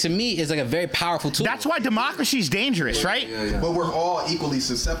media to me is like a very powerful tool. That's why democracy is dangerous, right? but we're all equally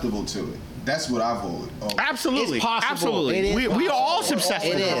susceptible to it. That's what I've always. Absolutely, It's possible. absolutely. It is We are all possible.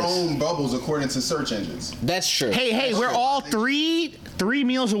 susceptible. It in our is. own bubbles according to search engines. That's true. Hey, we're all three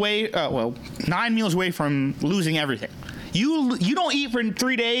meals away. 9 meals away from losing everything. You don't eat for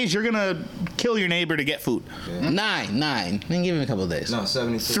 3 days, you're gonna kill your neighbor to get food. Nine. Then give him a couple of days. No,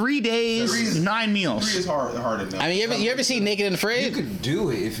 76. 3 days, 3 9 meals. is hard enough. I mean, you ever seen Naked and You Afraid? could do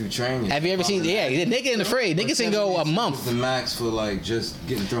it if you train yourself. Have you ever seen? Yeah, Naked and Afraid. Niggas can go a 72 month. is the max for like just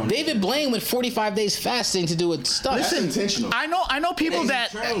getting thrown. David Blaine went 45 days fasting to do a stunt. That's intentional. I know people Yeah,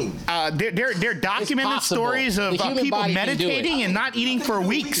 that he's they're documented possible. stories of The human people body can do it. meditating and not eating for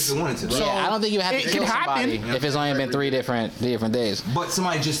weeks. If it wanted to. Yeah, I don't think you have to it kill could somebody happen. if it's only been 3 different days. But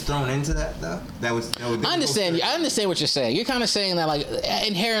somebody just thrown into that though. That would. I understand what you're saying. You're kind of saying that like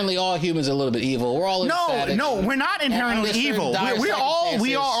inherently all humans are a little bit evil. We're all emphatic. No, we're not inherently Under certain evil. dire We are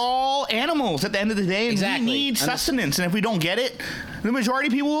circumstances. all animals at the end of the day, and Exactly. we need sustenance. And if we don't get it, the majority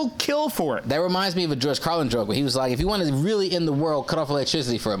of people will kill for it. That reminds me of a George Carlin joke where he was like, if you want to really end the world, cut off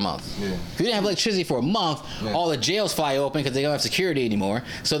electricity for a month. Yeah. If you didn't have electricity for a month, all the jails fly open because they don't have security anymore.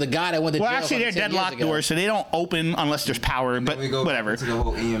 So the guy that went to jail... Well, actually, they're deadlocked doors, so they don't open unless there's power, but whatever. To the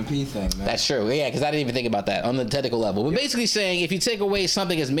whole EMP thing, man. That's true. Yeah, because I didn't even think about that on the technical level. But basically saying, if you take away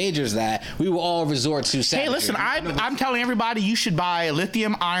something as major as that, we will all resort to savagery. Hey, listen, I'm telling everybody you should buy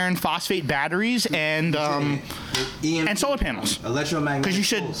lithium iron phosphate batteries and solar panels. Electromagnetic because you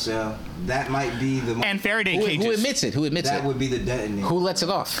should. pulse, yeah. That might be the. And Faraday cages. Who admits it? That would be the detonator. Who lets it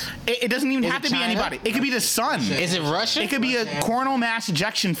off? It doesn't even have to be anybody. It could be the sun. Is it Russia? It could be a coronal mass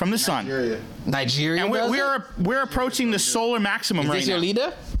ejection from the sun. Nigeria. And we're approaching the solar maximum right now. Is this your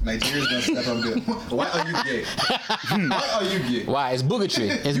leader? Nigeria's gonna step up good. Why are you gay? Why are you gay? Why? It's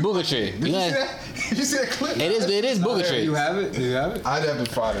boogatry. It's boogatry. Did you see that? Did you see that clip? It is boogatry. You have it? I'd have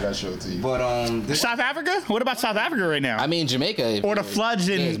to find it. I'll show it to you. But South Africa? What about South Africa right now? I mean Jamaica. Or the floods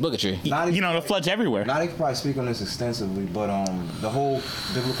in. Yeah, it's boogatry. The floods everywhere. Now they could probably speak on this extensively, but the whole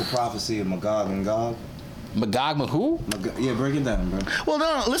biblical prophecy of Magog and Gog. Magog who? Yeah, break it down, bro. Well,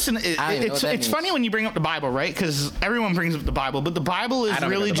 no, listen. It's funny when you bring up the Bible, right? Because everyone brings up the Bible, but the Bible is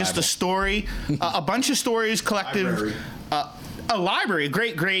really just a story, a bunch of stories, collective, a library.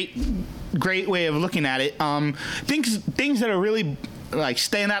 Great way of looking at it. Things that are really like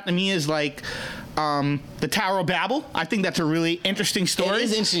stand out to me is like the Tower of Babel. I think that's a really interesting story. It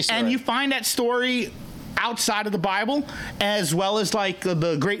is an interesting story. And you find that story outside of the Bible, as well as like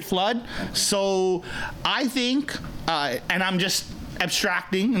the Great Flood. So I think, and I'm just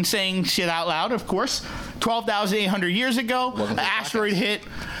abstracting and saying shit out loud, of course, 12,800 years ago, an asteroid hit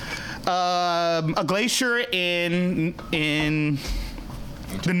a glacier in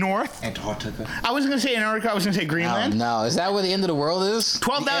the north. Antarctica. I wasn't going to say Antarctica, I was going to say Greenland. No, is that where the end of the world is?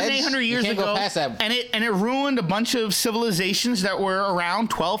 12,800 years ago. Go past that. And it ruined a bunch of civilizations that were around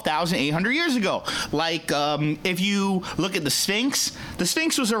 12,800 years ago. Like, if you look at the Sphinx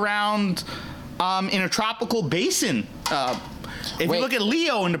was around in a tropical basin. If you look at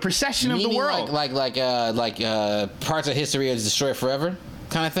Leo and the precession of the world. Like parts of history is destroyed forever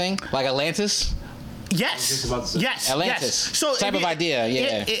kind of thing? Like Atlantis? Yes. Yes. Atlantis. Yes. So type of idea.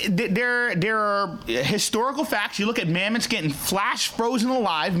 Yeah. There are historical facts. You look at mammoths getting flash frozen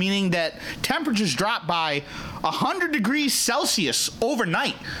alive, meaning that temperatures drop by 100 degrees Celsius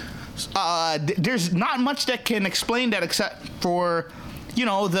overnight. There's not much that can explain that except for.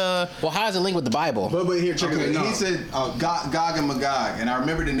 Well, how does it link with the Bible? But here, check it out. He said Gog and Magog, and I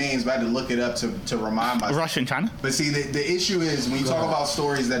remember the names, but I had to look it up to remind myself. Russia and China. But see, the issue is when you talk about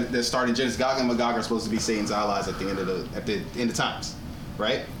stories that start in Genesis, Gog and Magog are supposed to be Satan's allies at the end of times,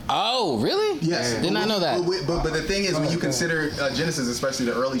 right? Oh, really? Yes. Did not know that. But the thing is, when you consider Genesis, especially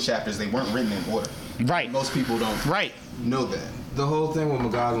the early chapters, they weren't written in order. Right. Most people don't know that. The whole thing with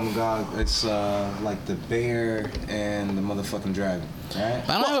Magog and Magog, it's like the bear and the motherfucking dragon, right?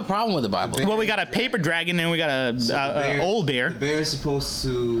 I don't have a problem with the Bible. Well, we got a paper dragon and we got a old bear. The bear is supposed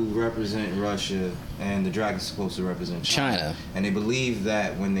to represent Russia and the dragon is supposed to represent China. And they believe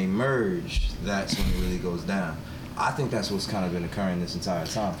that when they merge, that's when it really goes down. I think that's what's kind of been occurring this entire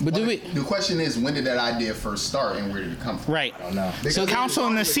time. But the question is, when did that idea first start and where did it come from? Right. I don't know. So Council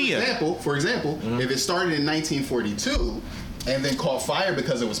of Nicaea. For example, if it started in 1942 and then caught fire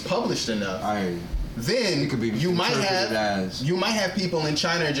because it was published enough, then you might have people in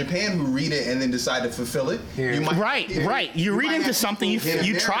China or Japan who read it and then decide to fulfill it. Right. You read into something, you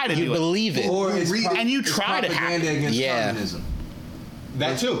try to do it. You believe it. Or and you try to hack it. Against communism.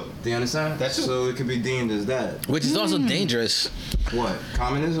 That too. Do you understand? That too. So it could be deemed as that. Which is also dangerous. What?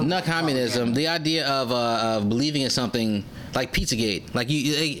 Communism? Not communism. The idea of believing in something like Pizzagate. Like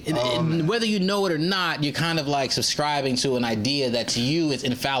whether you know it or not, you're kind of like subscribing to an idea that to you is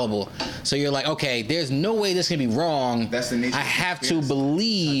infallible. So you're like, okay, there's no way this can be wrong. That's the nature. I have to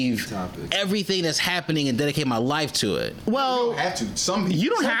believe everything that's happening and dedicate my life to it. Well, you don't have to. Some people. You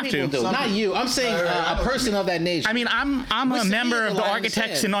don't Some have people to. do. Not you. I'm saying a person of that nature. I mean, I'm a member of the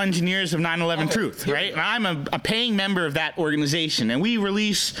Architects and Engineers of 9/11 Truth, right? And I'm a paying member of that organization, and we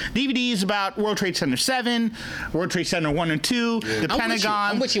release DVDs about World Trade Center 7, World Trade Center 1 and 2, the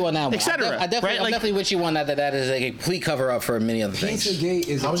Pentagon, I'm with you on that one, etc. I'm definitely with you on that. That is a complete cover up for many other things. Pizzagate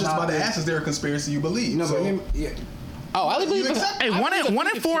is. I was just about to ask, is there a conspiracy you believe? No, so, but Oh, I believe it. Hey, one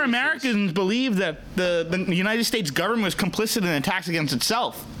in four Americans believe that the United States government was complicit in attacks against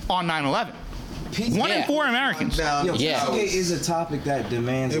itself on 9/11. 1 in 4 Americans. Pizzagate is a topic that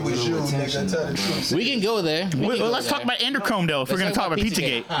demands a little attention. We can go there. Let's talk about Endercombe though. If we're gonna talk about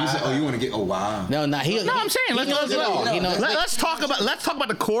Pizzagate. You want to get? Oh wow. No, I'm saying let's talk about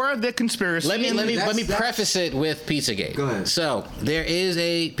the core of the conspiracy. Let me preface it with Pizzagate. Go ahead. So there is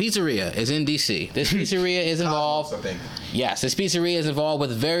a pizzeria. It's in DC. This pizzeria is involved. Yes, this pizzeria is involved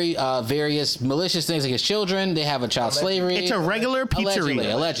with very various malicious things against children. They have a child slavery. It's a regular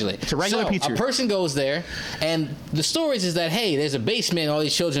pizzeria. Allegedly. It's a regular pizzeria. A person goes there, and the stories is that, hey, there's a basement, all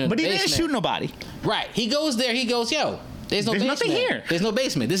these children in the basement. But he didn't shoot nobody. Right. He goes there, he goes, yo, there's nothing here. There's no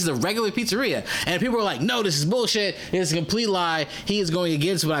basement. This is a regular pizzeria. And people are like, no, this is bullshit. It's a complete lie. He is going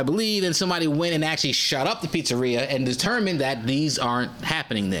against what I believe. And somebody went and actually shut up the pizzeria and determined that these aren't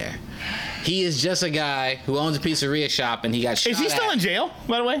happening there. He is just a guy who owns a pizzeria shop, and he got shot. Is he still in jail,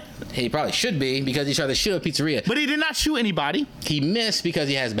 by the way? He probably should be, because he tried to shoot a pizzeria. But he did not shoot anybody. He missed because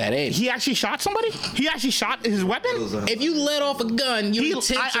he has bad aim. He actually shot somebody? He actually shot his weapon? If you let off a gun, you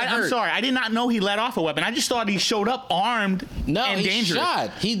intend to hurt. I'm sorry. I did not know he let off a weapon. I just thought he showed up armed and dangerous. Shot.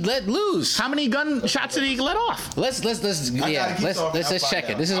 He let loose. How many gun shots did he let off? Let's check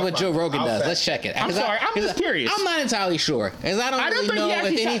it. This is what Joe Rogan does. Let's check it. I'm sorry. I'm just curious. I'm not entirely sure, because I don't really know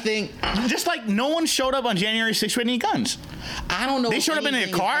if anything. Just like no one showed up on January 6th with any guns. I don't know. They showed up in their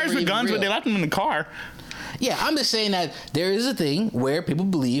cars with guns, but they left them in the car. Yeah, I'm just saying that there is a thing where people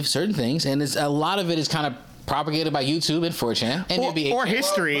believe certain things, and a lot of it is kind of propagated by YouTube and 4chan, and or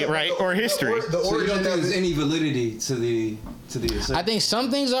history, right? Or history. So you don't think there's any validity to the assertion? I think some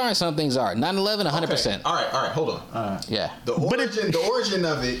things are and some things aren't. 9/11, 100%. All right, hold on. Yeah. The origin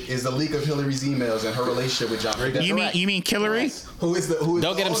of it is the leak of Hillary's emails and her relationship with John F. You mean Hillary? Yes. Who is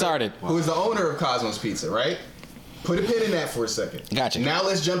Don't get him started. Who is the owner of Cosmos Pizza, right? Put a pin in that for a second. Gotcha. Now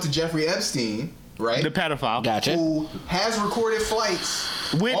let's jump to Jeffrey Epstein, right? The pedophile. Gotcha. Who has recorded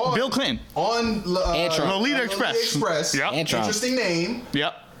flights with Bill Clinton on Lolita Express. Yep. Interesting name.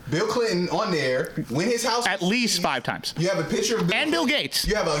 Yep. Bill Clinton on there when his house at least 5 times. You have a picture of Bill Gates.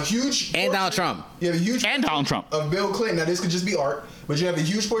 You have a huge and Donald Trump. You have a huge Donald Trump of Bill Clinton. Now this could just be art, but you have a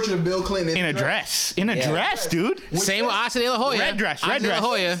huge portrait of Bill Clinton in a dress. In a dress, dude. Same with Asa De La Hoya. Red dress. De La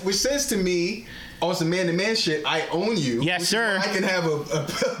Hoya. Which says to me, on some man-to-man shit, I own you. Yes, sir. I can have a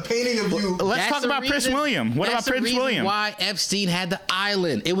painting of you. Let's talk about Prince William. What about Prince William? Why Epstein had the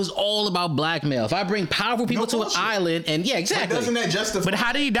island? It was all about blackmail. If I bring powerful people to an island, and exactly. But doesn't that justify? But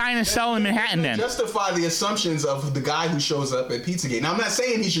how did he die in a cell in Manhattan then? Justify the assumptions of the guy who shows up at Pizzagate. Now I'm not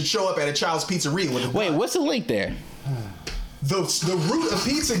saying he should show up at a child's pizzeria with a gun. Wait, what's the link there? The root of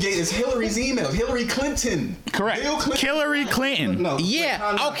Pizzagate is Hillary's email. Hillary Clinton. Correct. Bill Clinton. Hillary Clinton. No.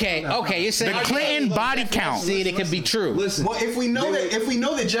 Yeah. Okay. You're saying the Clinton body count. See, it could be true. Listen. Well, if we know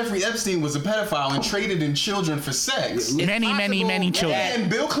that Jeffrey Epstein was a pedophile and traded in children for sex, many children, and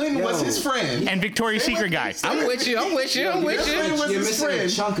Bill Clinton was his friend, and Victoria's Secret guy. I'm with you. Was his friend, a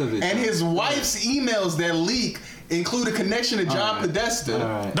chunk of it, and his wife's emails that leak include a connection to John Podesta.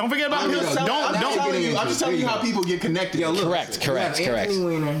 Right. Don't forget about I'm just telling you how people get connected. Correct. Anthony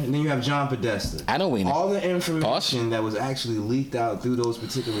Weiner, and then you have John Podesta. I know Weiner. All the information that was actually leaked out through those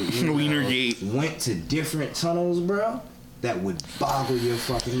particular emails went to different tunnels, bro. That would boggle your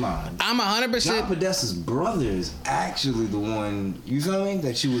fucking mind. I'm 100%. John Podesta's brother is actually the one, you feel me,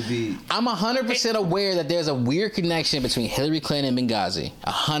 that you would be. I'm 100% aware that there's a weird connection between Hillary Clinton and Benghazi.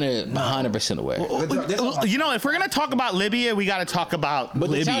 100% aware. You know, if we're going to talk about Libya, we got to talk about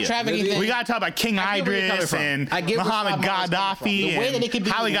Libya. We got to talk about King Idris and Muhammad Gaddafi and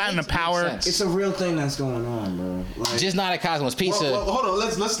how he got into power. It's a real thing that's going on, bro. Like, just not at Cosmos Pizza. Well, hold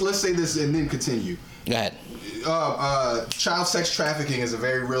on. Let's say this and then continue. Go ahead. Child sex trafficking is a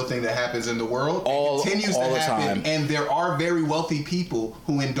very real thing that happens in the world. It continues to happen, time. And there are very wealthy people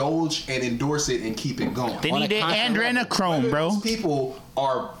who indulge and endorse it and keep it going. They need adrenochrome, bro. Those people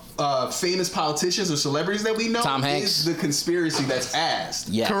are famous politicians or celebrities that we know. Tom Hanks. Is the conspiracy that's asked.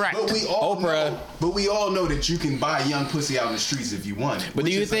 Yes. Correct. But we all know that you can buy young pussy out in the streets if you want it. But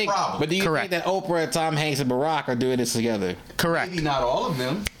do you think Correct. that Oprah, Tom Hanks, and Barack are doing this together? Correct. Maybe not all of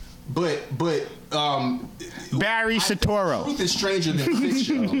them, but Barry Soetoro. Truth is stranger than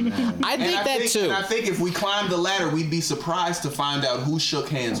fiction. I think too. And I think if we climb the ladder, we'd be surprised to find out who shook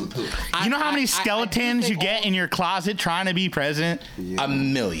hands with who. You know how many skeletons you get in your closet trying to be president? A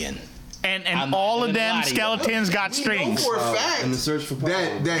million. And all of them skeletons got strings. We know for a fact in the search for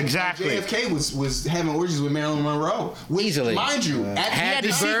that exactly. JFK was having orgies with Marilyn Monroe. Easily. Mind you, he had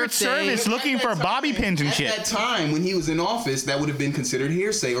the Secret Service looking for bobby pins and shit. At that time, when he was in office, that would have been considered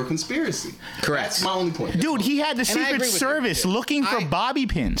hearsay or conspiracy. Correct. That's my only point. Dude, he had the Secret Service looking for bobby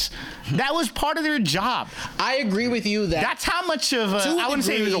pins. That was part of their job. I agree with you that that's how much of a, I wouldn't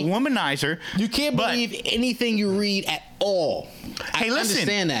say he was a womanizer. You can't believe anything you read at all. Hey, I listen.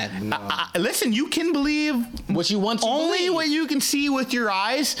 understand that. Listen, you can believe what you want to only believe. What you can see with your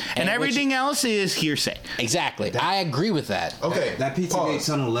eyes, and everything else is hearsay. Exactly. I agree with that. Okay. That Pizzagate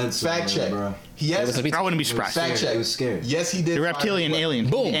tunnel led to fact check, bro. Yes. I wouldn't be surprised. Fact check. He was scared. Yes, he did. The reptilian alien.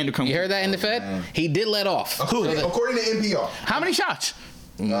 Boom. You heard that in the Fed? He did let off. According to NPR. How many shots?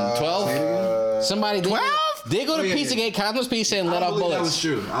 12? Somebody did. 12? They go to Pizzagate, Cosmos Pizza, and let off bullets. That was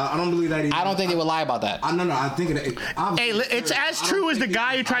true. I don't believe that either. I don't think they would lie about that. No, I think it. Hey, it's as true as the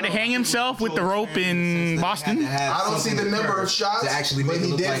guy who tried to hang himself with the rope in Boston. I don't see the number of shots, but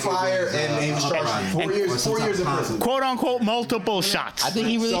he did fire, and he was charged 4 years in prison. Quote unquote multiple shots. I think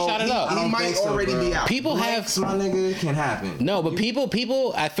he really shot it up. He might already be out. People have, my nigga, can happen. no, but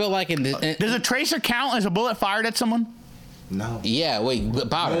people. I feel like Does a tracer count as a bullet fired at someone? No. Yeah, wait,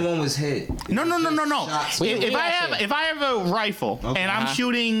 about No it. one was hit. No. Wait, If I have a rifle and I'm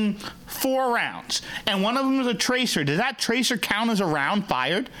shooting 4 rounds and one of them is a tracer, does that tracer count as a round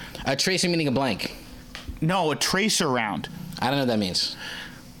fired? A tracer meaning a blank. No, a tracer round. I don't know what that means.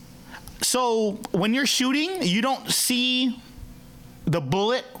 So when you're shooting, you don't see the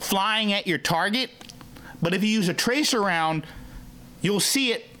bullet flying at your target, but if you use a tracer round, you'll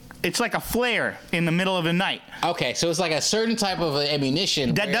see it. It's like a flare in the middle of the night. Okay, so it's like a certain type of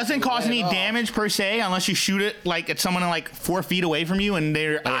ammunition That doesn't cause any damage per se, unless you shoot it like at someone like 4 feet away from you and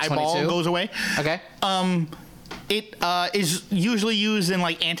their eyeball 22? goes away. Okay. It is usually used in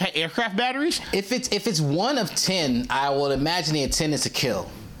like anti-aircraft batteries. If it's 1 of 10, I will imagine the intent is to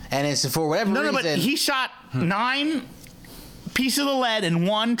kill, and it's for whatever reason. No, but he shot 9 pieces of lead and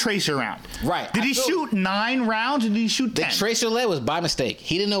 1 tracer round. Right. Did he shoot 9 rounds or did he shoot 10? The tracer lead was by mistake.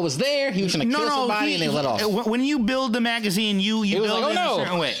 He didn't know it was there. He was trying to kill somebody and they let off. When you build the magazine, you It was build like, it in oh a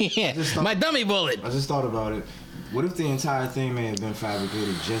certain no, way. yeah, my dummy bullet. I just thought about it. What if the entire thing may have been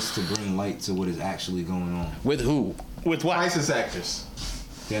fabricated just to bring light to what is actually going on? With who? With what? ISIS actors.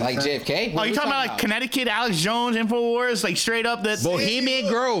 Like JFK? Oh, you talking about like Connecticut, Alex Jones, Infowars, like straight up that Bohemian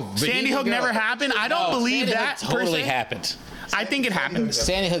Grove. Sandy Hook never happened? I don't believe Sandy that. Hook totally per se. happened. I think it happened.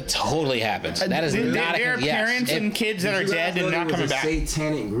 Sandy Hook totally happened. That is not there a are parents and kids that are dead and not coming back. There was a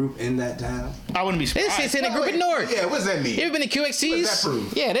satanic group in that town. I wouldn't be There's a surprised. satanic group in Newark. Yeah, what does that mean? You ever been to QXCs? What does that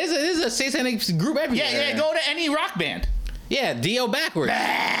prove? Yeah, there's a satanic group everywhere. Yeah, go to any rock band. Yeah, D.O. backwards.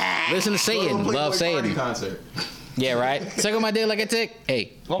 Listen to Satan. Love Satan. Concert. Yeah, right? Suck on my dick like a tick.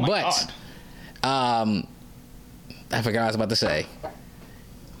 Hey. Oh my God. I forgot what I was about to say.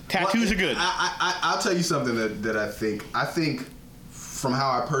 Tattoos are good. I'll tell you something that I think. I think from how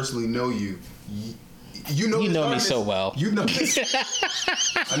I personally know you, you know me so well. You know this.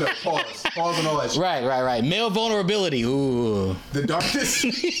 I know. Pause and all that shit. Right. Male vulnerability. Ooh. The darkness.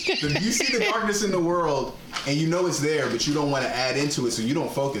 You see the darkness in the world, and you know it's there, but you don't want to add into it, so you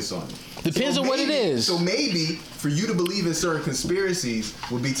don't focus on it. Depends on what it is. So maybe for you to believe in certain conspiracies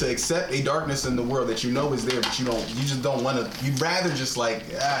would be to accept a darkness in the world that you know is there, but you just don't want to. You'd rather just like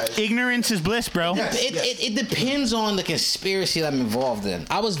ignorance is bliss, bro. Yes. It depends on the conspiracy that I'm involved in.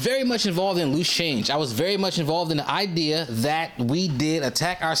 I was very much involved in Loose Change. I was very much involved in the idea that we did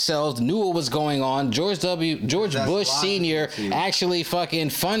attack ourselves, knew what was going on. George Bush Sr. actually fucking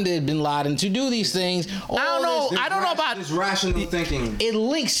funded Bin Laden to do these things. I don't know about this rational thinking. It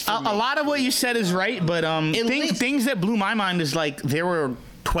links for a me. lot of what you said is right, but things that blew my mind is like there were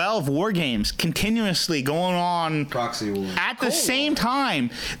 12 war games continuously going on Proxy war. at the same time.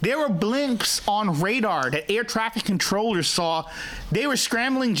 There were blimps on radar that air traffic controllers saw. They were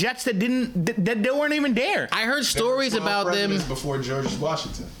scrambling jets that they weren't even there. I heard stories about them before George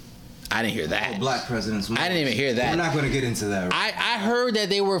Washington. I didn't hear that. Black presidents. I didn't even hear that. We're not going to get into that. I heard that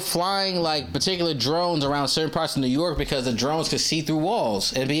they were flying like particular drones around certain parts of New York because the drones could see through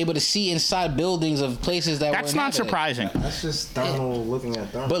walls and be able to see inside buildings of places that That's were not inhabited. surprising. That's just thermal looking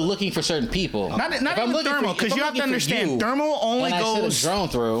at thermal. But looking for certain people. Not even thermal, because you have to understand, thermal only goes drone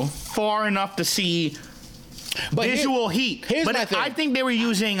through far enough to see visual heat. Here's but my thing. I think they were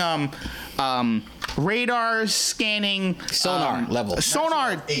using radar scanning sonar level.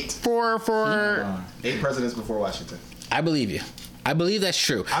 Sonar 8. for 8 presidents before Washington. I believe you. I believe that's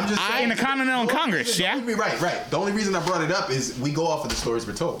true. I'm just saying, in the Continental Congress, yeah? Right. The only reason I brought it up is we go off of the stories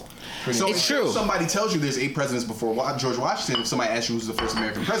we're told. So It's true. If somebody tells you there's 8 presidents before George Washington, if somebody asks you who's the first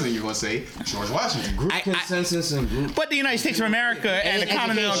American president, you're going to say George Washington. Group consensus and group. But the United States of America and the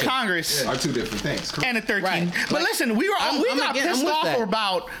Continental Congress are 2 different things. and the 13. Right. But listen, we got pissed off that.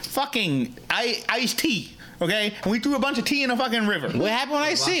 about fucking iced tea. Okay, and we threw a bunch of tea in a fucking river. What happened when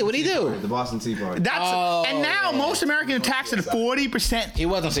I see it? What did he do? The Boston Tea Party. And now most Americans are taxed at 40%. He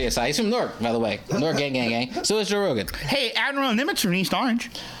wasn't CSI. He's from Newark, by the way. Newark gang. So is Joe Rogan. Hey, Admiral Nimitz from East Orange.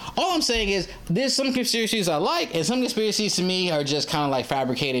 All I'm saying is there's some conspiracies I like, and some conspiracies to me are just kind of like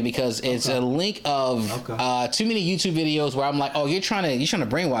fabricated because it's a link of too many YouTube videos where I'm like, oh, you're trying to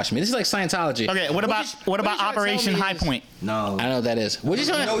brainwash me. This is like Scientology. Okay, what about Operation High Point? No. I know what that is. What You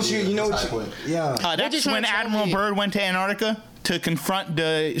know what yeah. That's when Admiral Byrd went to Antarctica to confront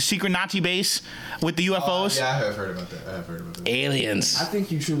the secret Nazi base with the UFOs. Yeah, I have heard about that. Aliens. I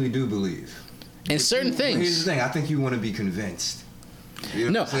think you truly do believe. In certain things. Here's the thing. I think you want to be convinced.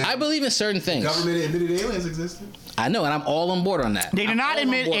 You know No, I believe in certain things. Government admitted aliens existed. I know, and I'm all on board on that. They did not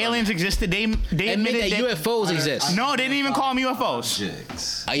admit aliens existed. They admitted that UFOs exist. No, they didn't even call them UFOs.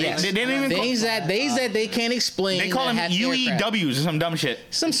 Objects. Yes. They didn't even things that they can't explain. They call them UEWs or some dumb shit.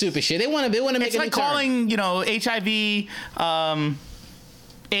 Some stupid shit. They want to make It's it like calling HIV,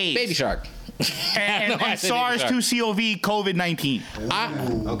 AIDS, Baby Shark. and SARS-2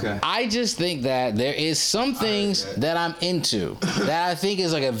 COVID-19. Okay. I just think that there is some things that I'm into that I think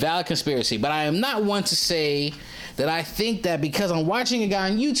is like a valid conspiracy, but I am not one to say that I think that because I'm watching a guy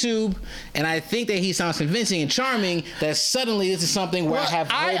on YouTube and I think that he sounds convincing and charming, that suddenly this is something where I have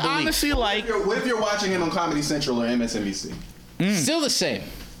whole belief. Honestly like. What if you're watching it on Comedy Central or MSNBC? Still the same.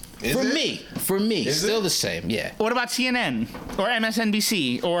 For me, Is still it? the same. Yeah. What about CNN or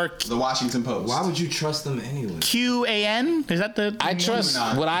MSNBC or The Washington Post. Why would you trust them anyway? QAN? Is that the? I trust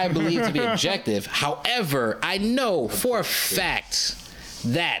what I believe to be objective. However, I know for a fact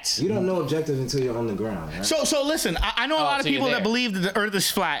that You don't know objective until you're on the ground. Right? So listen, I know a lot of so you're people that there. believe that the Earth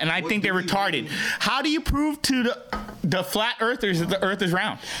is flat, and I think they're do you retarded. believe? How do you prove to the flat earthers that the Earth is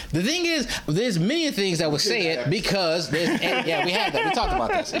round? the thing is, there's many things that would say it because there's, and yeah, we had that. We talked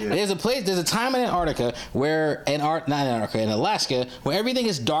about this. There's a time in Antarctica where in Alaska, where everything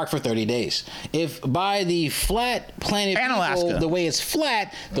is dark for 30 days. If by the flat planet, And Alaska. the way it's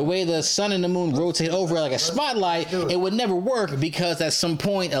flat, the way the sun and the moon rotate over like a spotlight, it would never work because at some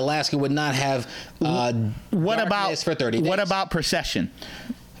point Alaska would not have What about darkness for 30 days. What about precession?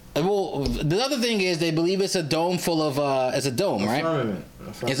 Well, the other thing is they believe it's a dome full of it's a dome, right? Firmament.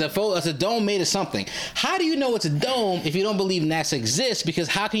 It's a dome made of something. How do you know it's a dome if you don't believe NASA exists? Because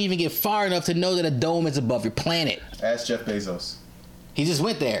how can you even get far enough to know that a dome is above your planet? Ask Jeff Bezos. He just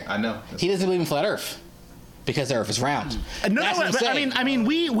went there. I know. He doesn't believe in flat Earth because the Earth is round. No, That's what I'm but saying. I mean,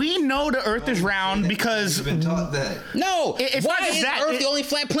 we know the Earth is round because You've been taught that. No. It's why not just is that, Earth the only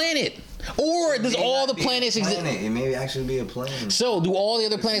flat planet? Or does all the planets exist? It may actually be a plane. So do all the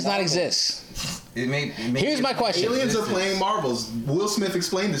other planets not exist? It may Here's be my a question. Aliens are playing marbles. Will Smith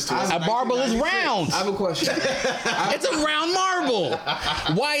explained this to us. A marble is 1996. round. I have a question. It's a round marble.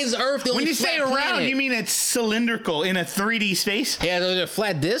 Why is Earth the only when you say flat round, planet? you mean it's cylindrical in a 3D space. Yeah, there's a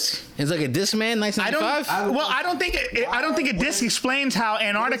flat disc. It's like a disc man, 1995. I don't think a disc explains how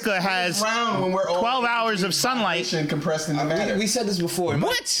Antarctica has round when we're all 12 hours of sunlight. compressed into matter. We said this before.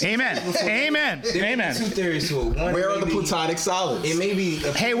 What? Amen. Amen. There may be Amen. two theories to it. One, Where are the maybe- platonic solids? It may be.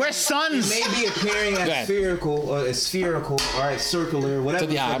 Hey, we're It suns. may be appearing ahead. as spherical or as spherical or as circular,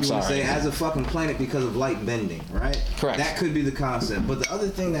 whatever Yeah, I'm you want to sorry. say, as a fucking planet because of light bending, right? Correct. That could be the concept. But the other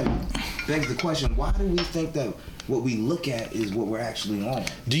thing that begs the question: why do we think that what we look at is what we're actually on?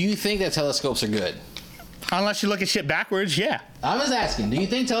 Do you think that telescopes are good? Unless you look at shit backwards, yeah. I'm just asking. Do you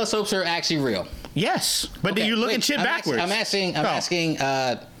think telescopes are actually real? Yes, but Okay, you look wait, at shit I'm backwards. I'm asking.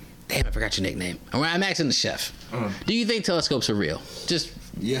 Damn, I forgot your nickname. I'm asking the chef. Do you think telescopes are real? Just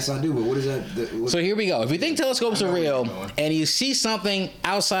Yes, I do. But what is that? so here we go. If you think telescopes are real and you see something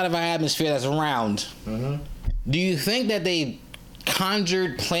outside of our atmosphere that's round, do you think that they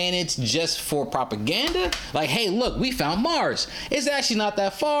conjured planets just for propaganda? Like, hey, look, we found Mars. It's actually not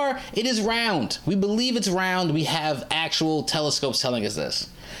that far. It is round. We believe it's round. We have actual telescopes telling us this.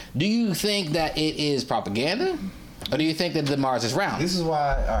 Do you think that it is propaganda? Or do you think that the Mars is round? This is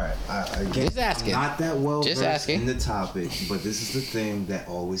why. All right. Again, Just asking. I'm not that well Just versed asking. in the topic, but this is the thing that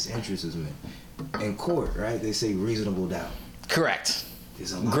always interests me. In court, right? They say reasonable doubt. Correct.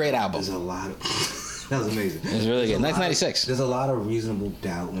 There's a lot, Great album. There's a lot of. That was amazing. It was really good. 1996. There's a lot of reasonable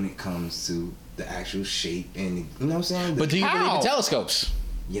doubt when it comes to the actual shape and you know what I'm saying. But do you believe How? in telescopes?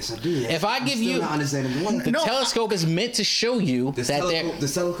 Yes, I do. If I give you the telescope is meant to show you the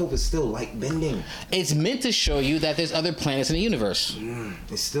telescope is still light bending. It's meant to show you that there's other planets in the universe.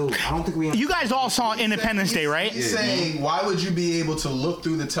 It's still. I don't think we. You guys all saw Independence Day, right? He's saying, why would you be able to look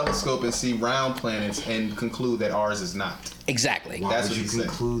through the telescope and see round planets and conclude that ours is not? Exactly. Why would you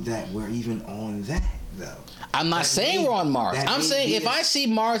conclude that we're even on that though? I'm not saying we're on Mars. I'm saying if I see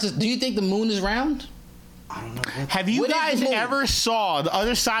Mars, do you think the moon is round? I don't know. Have you guys ever saw the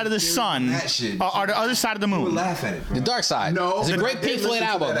other side of the sun or the other side of the moon? People laugh at it, bro. The Dark Side. No, it's a great Pink Floyd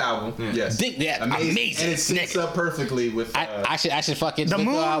album. Yes, amazing. And it syncs up perfectly with. I should fucking. The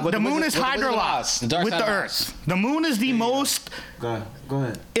moon is hydrolocked with the Earth. The moon is the most Go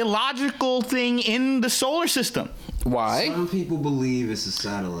ahead. illogical thing in the solar system. Why? Some people believe it's a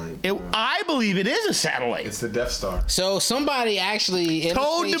satellite. I believe it is a satellite. It's the Death Star. So somebody actually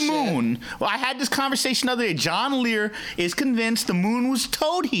towed the moon. Well, I had this conversation the other day. John Lear is convinced the moon was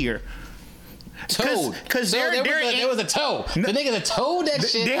towed here. Towed? Because there was a tow. The nigga that towed that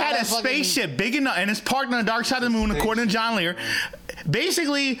shit. They had a spaceship big enough, and it's parked on the dark side of the moon, according to John Lear.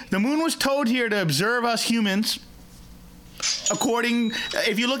 Basically, the moon was towed here to observe us humans.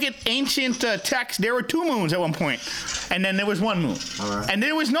 If you look at ancient texts, there were 2 moons at one point, and then there was 1 moon, and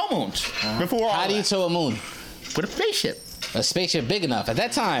there was no moons before. How do you tow a moon? With a spaceship. A spaceship big enough at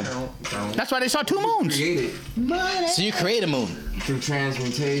that time. That's why they saw 2 moons. So you create a moon through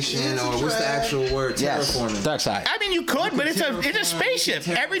transmutation, or what's the actual word? Terraforming. Yes. Dark side. I mean, you could, but it's a spaceship.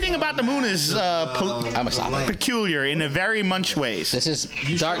 Everything about the moon is peculiar in a very much ways. This is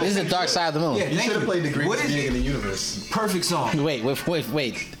dark. This is the dark side of the moon. Yeah, you should have played the greatest game in the universe. Perfect song. Wait.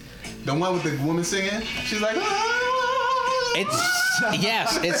 The one with the woman singing. She's like. It's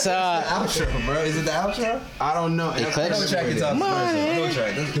outro, bro. Is it the outro? I don't know. Eclipse.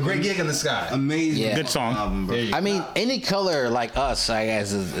 The Great Gig in the Sky. Amazing. Yeah. Good song. Album, bro. I mean, any color like us, I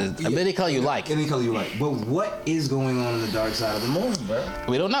guess, is any color you like. Any color you like. But what is going on in the dark side of the moon, bro?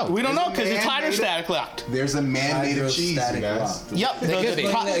 We don't know. We don't know because it's hydrostatic locked. There's a man-made of cheese, you guys. Yep.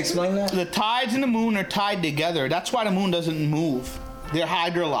 Explain that. The tides and the moon are tied together. That's why the moon doesn't move. They're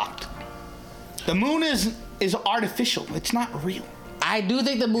hydrolocked. The moon is artificial. It's not real. I do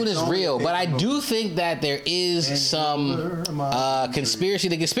think the moon is real, but I do think that there is some conspiracy.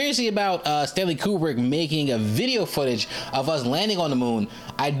 The conspiracy about Stanley Kubrick making a video footage of us landing on the moon,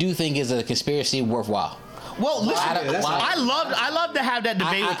 I do think is a conspiracy worthwhile. Well, listen, I love to have that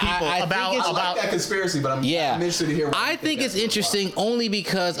debate with people about that conspiracy, but I'm interested to hear. I think it's interesting only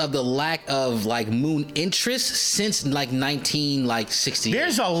because of the lack of moon interest since 1960.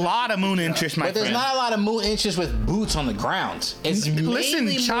 There's a lot of moon interest, my friend. But there's not a lot of moon interest with boots on the ground. Listen,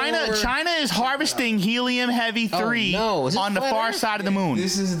 China is harvesting helium-heavy 3 on the far side of the moon.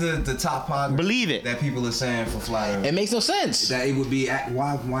 This is the top part. Believe it. That people are saying for flat Earth. It makes no sense. That it would be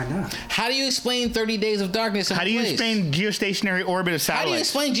why not? How do you explain 30 days of darkness? How do you explain geostationary orbit of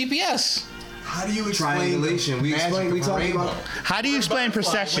satellites? How do you explain GPS? How do you explain triangulation? We talk about. How do you explain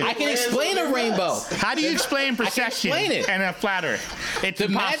precession? I can explain a rainbow. How do you explain precession? And a flat Earth? It's the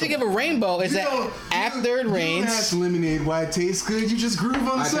magic of a rainbow is that after it rains, you don't have to eliminate why it tastes good. You just groove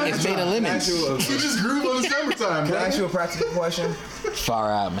on the summertime. It's made of lemons. You just groove on the summertime. Can I ask you a practical question? Far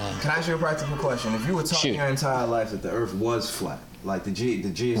out, man. Can I ask you a practical question? If you were taught your entire life that the Earth was flat, like the G,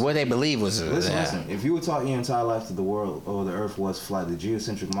 what they believe was listen. If you were taught your entire life that the world or the Earth was flat, the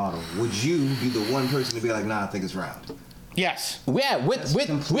geocentric model, would you be the one person to be like, nah, I think it's round? Yes. Yeah. With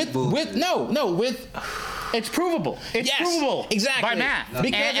it's provable. It's provable. Exactly. By math.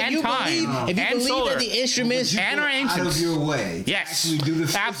 Because if you believe that the instruments and our ancients out of your way. Yes.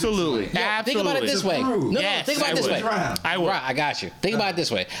 Absolutely. Think about it this way. Think about it this way. I will. Right, I got you. Think about it this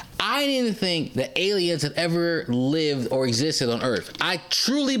way. I didn't think that aliens had ever lived or existed on Earth. I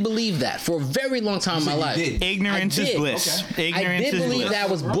truly believed that for a very long time in my life. Ignorance is bliss. I did believe that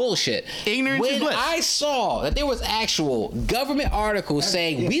was bullshit. Ignorance is bliss. When I saw that there was actual government articles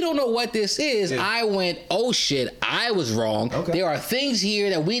saying we don't know what this is, I went, oh shit, I was wrong. There are things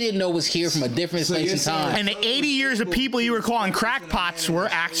here that we didn't know was here from a different place in time. And the 80 years of people you were calling crackpots were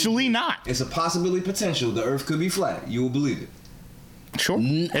actually not. It's a possibility potential. The Earth could be flat. You will believe it. Sure.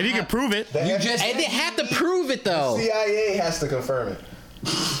 If you can prove it. And they have to prove it though. The CIA has to confirm it.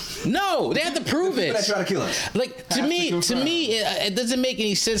 No, they have to prove it. That try to kill us. Like to me, it doesn't make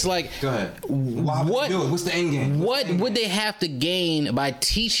any sense. Like, go ahead. Why would you do it? What's the end game? What would they have to gain by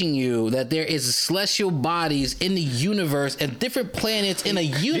teaching you that there is celestial bodies in the universe and different planets in a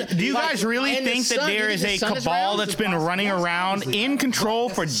universe? Do you guys really think that there is a cabal that's been running around in control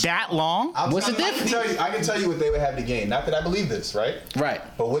for that long? What's the difference? I can tell you what they would have to gain. Not that I believe this, right? Right.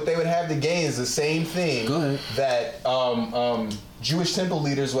 But what they would have to gain is the same thing that Jewish temple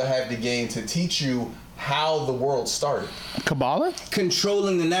leaders would have to gain to teach you how the world started? Kabbalah?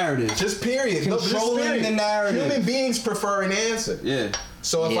 Controlling the narrative. Just period. Controlling the narrative. Human beings prefer an answer. Yeah.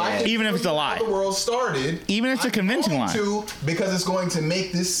 So if I can even if it's a lie, how the world started, even if it's a convincing lie, because it's going to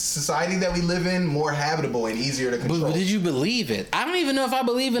make this society that we live in more habitable and easier to control. But did you believe it? I don't even know if I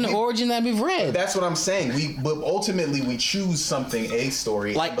believe in the origin that we've read. That's what I'm saying. But ultimately we choose something, a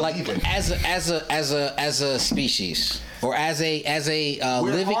story, like as a species or as a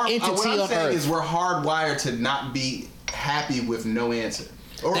living entity what I'm on saying Earth. is we're hardwired to not be happy with no answer.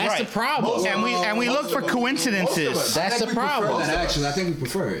 That's the problem. And we look for coincidences. That's the problem. Actually, I think we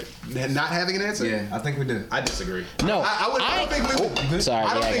prefer it. Not having an answer? Yeah, I think we do. I disagree. No, I don't think we would. Sorry,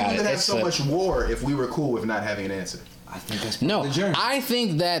 I don't yeah, I think got we it. would have It's so much war if we were cool with not having an answer. I think that's No, the journey. I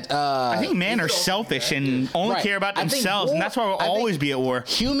think that I think men are selfish and only Right. care about I think themselves, and that's why we'll I think always be at war.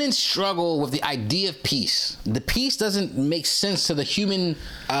 humans struggle with the idea of peace. The peace doesn't make sense to the human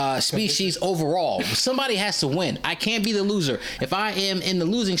species overall. Somebody has to win. I can't be the loser. If I am in the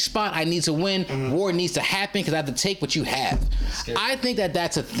losing spot, I need to win. War needs to happen because I have to take what you have. I think that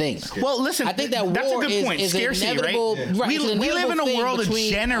that's a thing. Well, listen, I think that that's war a good point. is Scarcity, inevitable. right? Right, We it's an live in inevitable a thing world of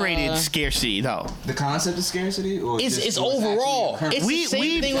between, generated scarcity, though. The concept of scarcity, or It's overall. It's the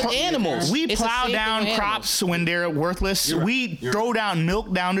same thing with animals. We It's the plow same thing down with animals. crops when they're worthless. We throw down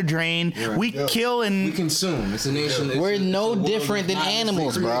milk down the drain. We kill we and consume. It's a nation. We're it's no a world different than not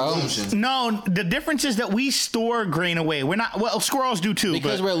animals, create bro. consumption. no. The difference is that we store grain away. We're not. Well, squirrels do too.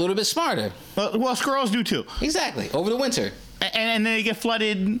 Because but, we're a little bit smarter. well, squirrels do too. Exactly. Over the winter. And then they get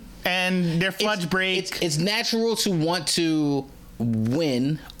flooded, and their floods break. It's natural to want to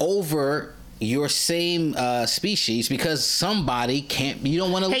win over your same species because somebody can't. You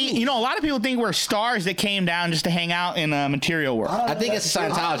don't want to Hey, lose. you know, a lot of people think we're stars that came down just to hang out in a material world. I think it's a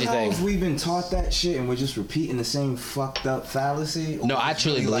Scientology I don't know thing. if we've been taught that shit and we're just repeating the same fucked up fallacy. No, I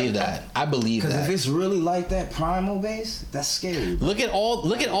truly believe that. I believe Because that. if it's really like that primal base, that's scary. Look at all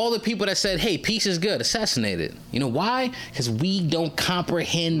the people that said, "Hey, peace is good." Assassinated. You know why? Because we don't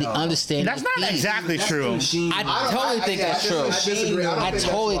comprehend the understanding. That's of not peace. exactly That's true. the machine. I totally think that's true. I disagree. I don't think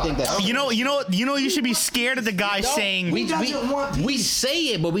totally that's think why. that's true. You should be scared of the guy saying. we say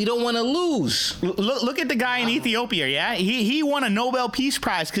it, but we don't want to lose. Look at the guy in Ethiopia, yeah? He won a Nobel Peace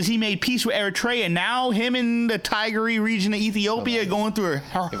Prize because he made peace with Eritrea. Now him and the Tigray region of Ethiopia are going through a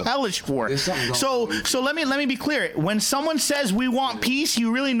hellish war. There's something going So let me be clear. When someone says we want peace,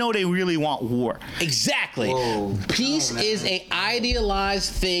 you really know they really want war. Exactly. Whoa. Peace is a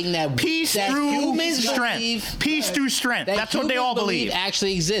idealized thing that Peace that through humans strength. believe- Peace through strength. that That's what they humans all believe.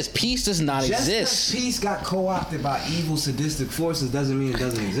 actually exists. Peace does not Just exist. because peace got co-opted by evil, sadistic forces doesn't mean it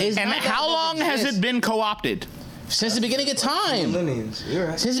doesn't exist. It's And not that how it long doesn't has exist. it been co-opted? Since the beginning of time? Millennials. You're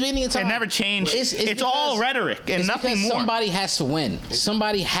right. Since the beginning of time. It never changed. It's because- all rhetoric and it's nothing because more. Somebody has to win.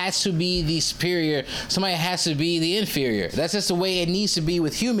 Somebody has to be the superior. Somebody has to be the inferior. That's just the way it needs to be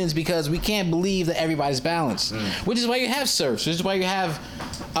with humans because we can't believe that everybody's balanced. Which is why you have serfs. Which is why you have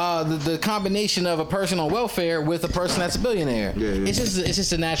the combination of a person on welfare with a person that's a billionaire. Yeah. It's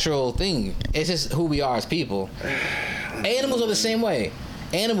just a natural thing. It's just who we are as people. Animals are the same way.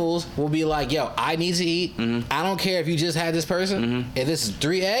 Animals will be like, yo, I need to eat. I don't care if you just had this person. If this is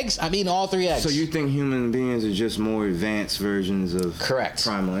 3 eggs, I'm eating all 3 eggs. So you think human beings are just more advanced versions of Correct.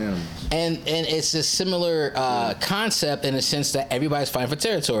 primal animals? And it's a similar concept in the sense that everybody's fighting for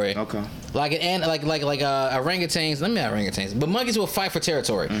territory. Okay. Like orangutans, let me not orangutans, but monkeys will fight for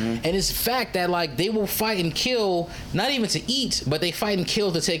territory. And it's the fact that like they will fight and kill, not even to eat, but they fight and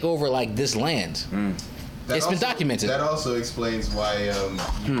kill to take over like this land. It's been documented. That also explains why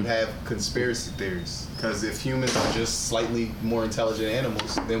you have conspiracy theories. Because if humans are just slightly more intelligent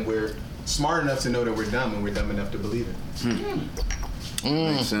animals, then we're smart enough to know that we're dumb, and we're dumb enough to believe it.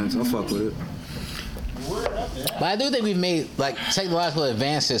 Makes sense. I'll fuck with it. But I do think we've made like technological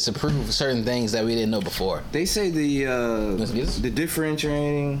advances to prove certain things that we didn't know before. They say the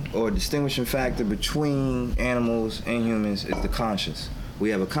differentiating or distinguishing factor between animals and humans is the conscious. We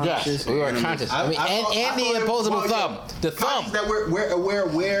have a conscious. Yes, we are animals- conscious. I mean, and the opposable thumb. The thumb. That we're aware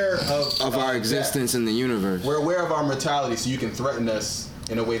of our existence in the universe. We're aware of our mortality, so you can threaten us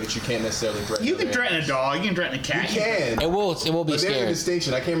in a way that you can't necessarily threaten. You other can threaten a dog. You can threaten a You cat. can. It will be But there's a scared.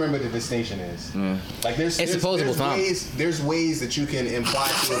 distinction. I can't remember what the distinction is. Like there's opposable thumb. There's ways that you can imply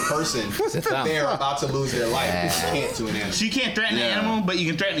to a person a thumb? they're about to lose their life, but you can't to an animal. So you can't threaten an animal, but you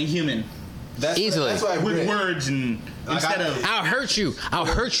can threaten a human Easily. That's what I with read. words and instead of. I'll hurt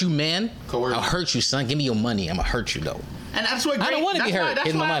you, man. Coercion. I'll hurt you, son. Give me your money. I'm gonna hurt you though. And that's what. I don't wanna be hurt. That's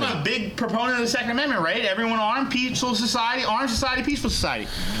Give me why I'm money. a big proponent of the Second Amendment, right? Everyone armed, peaceful society, peaceful society.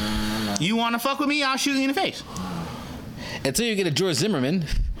 You want to fuck with me? I'll shoot you in the face. until you get a George Zimmerman,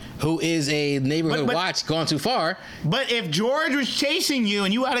 who is a neighborhood watch gone too far. But if George was chasing you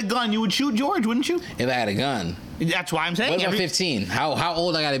and you had a gun, you would shoot George, wouldn't you? If I had a gun. That's why I'm saying. What about 15? How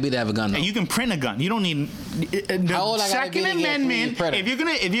old I got to be to have a gun? Though? You can print a gun. You don't need the How old I gotta be Second to get Amendment.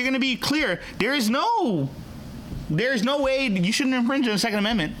 3D If you're gonna be clear, there's no way you shouldn't infringe on the Second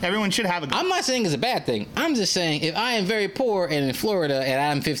Amendment. Everyone should have a gun. I'm not saying it's a bad thing. I'm just saying if I am very poor and in Florida and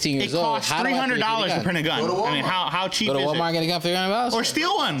I'm 15 years old, it costs $300 to print a gun. I mean, how cheap is it? Go to Walmart and get a gun for $300? Or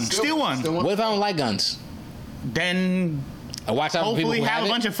steal one. Steal one. What if I don't like guns? Then I watch out for people hopefully who have a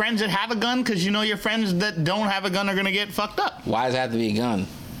bunch of friends that have a gun, because you know your friends that don't have a gun are gonna get fucked up. Why does it have to be a gun?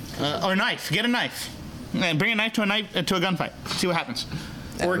 Or a knife. Get a knife. And bring a knife to a gunfight. See what happens.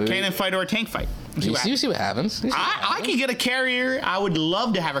 Or a cannon fight or a tank fight. You see what happens. I can get a carrier. I would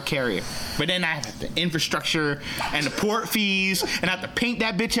love to have a carrier, but then I have the infrastructure and the port fees, and I have to paint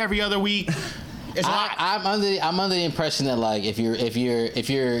that bitch every other week. It's a lot. I'm under the impression that like if you're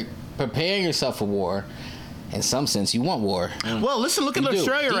preparing yourself for war, in some sense you want war. Well, listen, look at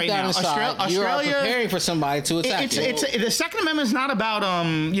Australia right now. Australia, you are preparing for somebody to attack you. The Second Amendment is not about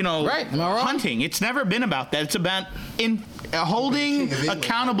right. Am I wrong? hunting. It's never been about that. It's about holding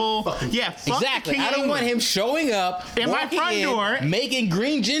accountable. Yeah, exactly. I don't want him showing up in my front door, making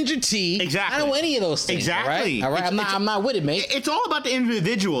green ginger tea. Exactly. I don't want any of those things. Exactly. All right. I'm not with it, mate. It's all about the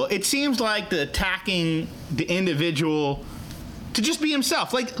individual. It seems like the attacking the individual to just be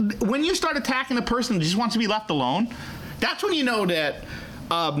himself. Like when you start attacking a person that just wants to be left alone, that's when you know that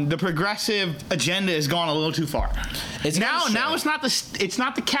the progressive agenda has gone a little too far. Now it's not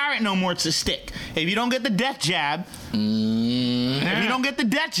the carrot no more. It's the stick. If you don't get the death jab, you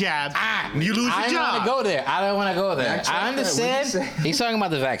lose your job. I don't want to go there. I understand. He's talking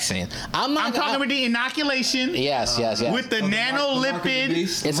about the vaccine. I'm talking about the inoculation. Yes. With the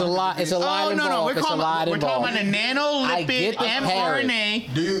nanolipid. It's a lot. It's a lot involved. No. We're talking about the nanolipid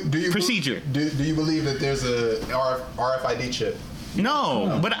mRNA procedure. Do you believe that there's a RFID chip?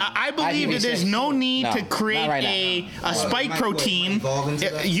 No, but I believe that there's no need to create a spike protein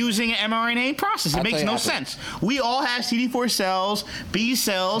using an mRNA process. It makes no sense. We all have CD4 cells, B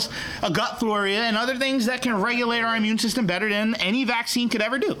cells, a gut flora, and other things that can regulate our immune system better than any vaccine could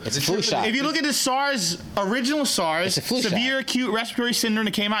ever do. It's a flu shot. If you look at the original SARS, severe acute respiratory syndrome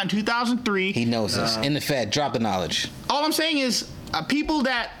that came out in 2003. He knows this. In the Fed, drop the knowledge. All I'm saying is people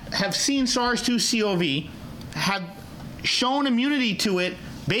that have seen SARS-2 CoV have shown immunity to it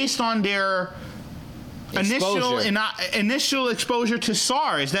based on their initial exposure to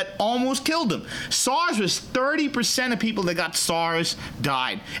SARS that almost killed them. SARS was 30% of people that got SARS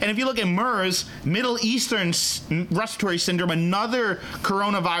died. And if you look at MERS, Middle Eastern Respiratory Syndrome, another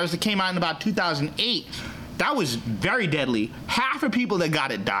coronavirus that came out in about 2008, that was very deadly. Half of people that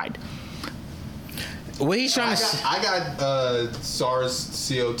got it died. What he's trying to I got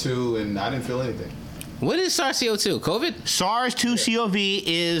SARS-CoV and I didn't feel anything. What is SARS-CoV-2? COVID? SARS-2 CoV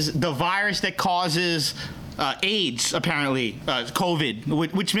is the virus that causes AIDS, apparently, COVID,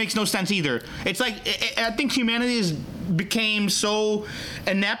 which makes no sense either. It's like, I think humanity became so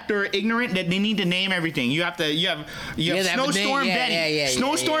inept or ignorant that they need to name everything. You have Snowstorm Betty.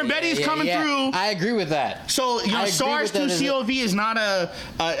 Snowstorm Betty is coming through. I agree with that. So, SARS-2 CoV is not a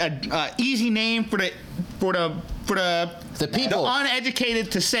easy name for the people, the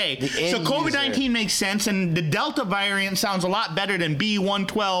uneducated to say. So COVID-19 makes sense, and the Delta variant sounds a lot better than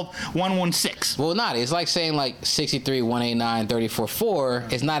B112.116. Well, not. It's like saying like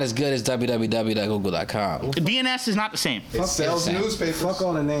 63.189.34.4 is not as good as www.google.com. DNS is not the same. It sells newspapers. Fuck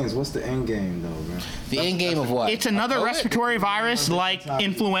all the names. What's the end game, though, bro? The end game of what? It's another respiratory virus like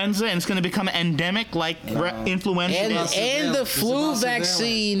influenza, and it's going to become endemic like influenza. And the flu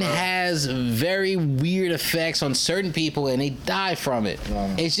vaccine has very weird effects on certain people, and they die from it.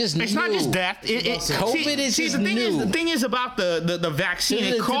 It's just it's not just death. COVID is just new. The thing is about the vaccine,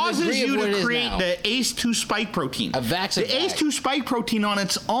 it causes you to create the ACE2 spike protein. The ACE2 spike protein on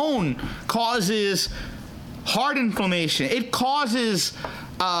its own causes heart inflammation. It causes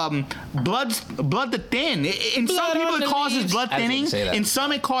blood to thin. In some people it causes blood thinning. In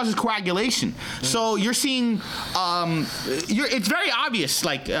some it causes coagulation. So you're seeing, it's very obvious.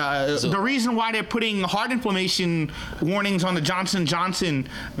 Like the reason why they're putting heart inflammation warnings on the Johnson & Johnson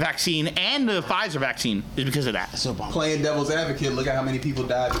vaccine and the Pfizer vaccine is because of that. Playing devil's advocate, look at how many people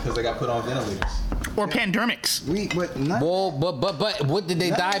died because they got put on ventilators. Or pandemics. But what did they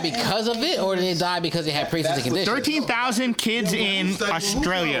die because of it, or did they die because they had pre-existing conditions? 13,000 kids in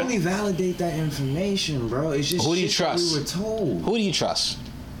Australia. You can only validate that information, bro. It's just who do you shit trust? That we were told. Who do you trust?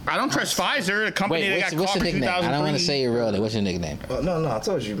 I don't trust Pfizer, a company that got what's caught your in nickname? 2003. I don't want to say your real name. What's your nickname? No, I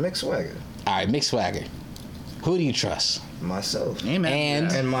told you, Mick Swagger. All right, Mick Swagger. Who do you trust? Myself. Amen.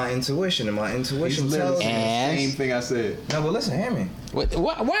 And my intuition. And my intuition tells me. And Same thing I said. No, but listen, hear me. why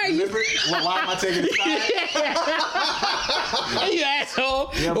are you? Well, why am I taking a side? You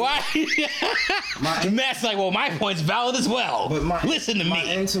asshole! Yeah, Why? Matt's like, well, my point's valid as well. But listen to my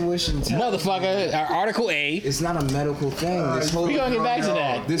me, intuition tells motherfucker. Article A. it's not a medical thing. We gonna get back to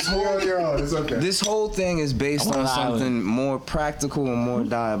that. This whole It's okay. This whole thing is based I'm on on an something island. more practical and more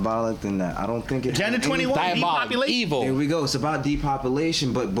diabolic than that. I don't think it. Agenda 21, Diabolic, depopulation. evil. There we go. It's about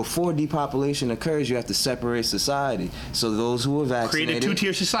depopulation, but before depopulation occurs, you have to separate society. So those who are Create vaccinated a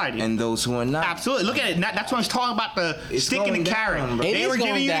two-tier society. and those who are not. Absolutely. Look at it. That's what I was talking about, the It's stick and going the carrot. down, bro. It They is were going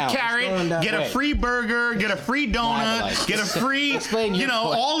giving you down. the It's going carrot, down. get a Right. free burger, get a free donut, Like, get a free, explain your point.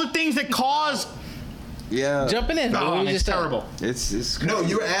 all the things that cause. Yeah. Jumping in. Oh, What man, we it's just said. terrible. It's No,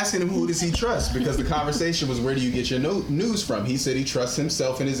 you were asking him who does he trust because the conversation was where do you get your news from? He said he trusts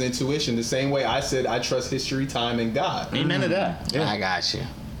himself and his intuition the same way I said I trust history, time, and God. Amen to that. I got you.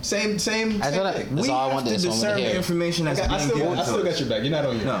 Same That's thing. what that's we all I have wanted. to That's all I discern wanted to the hear. information that's I being still given got to your us. back. You're not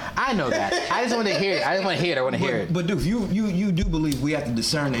on your. No. I know that. I just want to hear it. I just want to hear it. I want to hear it. But dude, you do believe we have to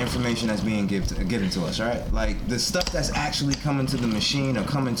discern the information that's being given to us, right? Like the stuff that's actually coming to the machine or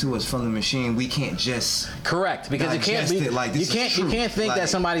coming to us from the machine, we can't just Correct, because it can't be. digest it like this is you true. can't think Like- that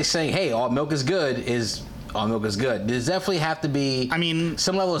somebody's saying, "Hey, all milk is good." All milk is good. There's definitely have to be. I mean,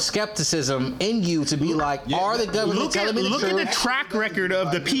 some level of skepticism in you to be like, are the government Look telling me the at truth? the track record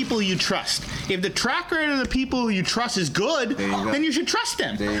of the people you trust. If the track record of the people you trust is good, There you go. then you should trust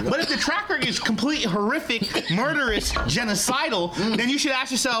them. There you go. But if the track record is completely horrific, murderous, genocidal, then you should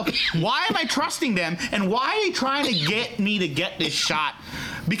ask yourself, why am I trusting them, and why are they trying to get me to get this shot?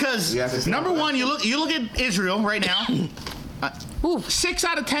 Because number one, you look at Israel right now. 6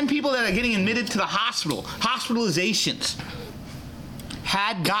 out of 10 people that are getting admitted to the hospitalizations,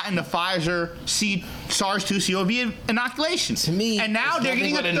 had gotten the Pfizer SARS-2 inoculation. To me, and now it's they're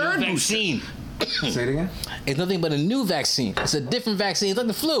nothing getting but a third new booster. vaccine. Say it again. It's nothing but a new vaccine. It's a different vaccine. It's like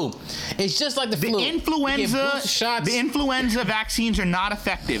the flu. It's just like the flu. The You influenza, get booster shots. the influenza vaccines are not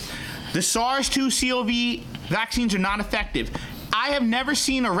effective. The SARS-2 vaccines are not effective. I have never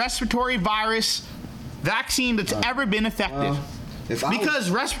seen a respiratory virus vaccine that's ever been effective. Because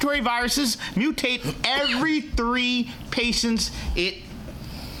respiratory viruses mutate every 3 patients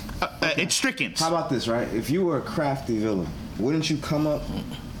it's stricken. How about this, right? If you were a crafty villain, wouldn't you come up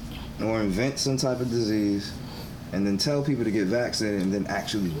or invent some type of disease and then tell people to get vaccinated and then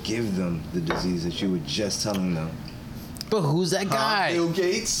actually give them the disease that you were just telling them? But who's that guy? Bill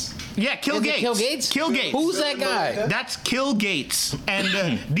Gates. Yeah, Kill Is it Gates. Kill Gates? Kill Gates. Who's that guy? That's Kill Gates.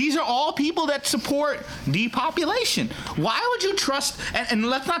 And these are all people that support depopulation. Why would you trust, and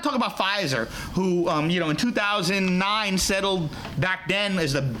let's not talk about Pfizer, who, in 2009 settled back then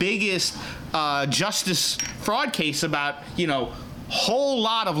as the biggest justice fraud case about, whole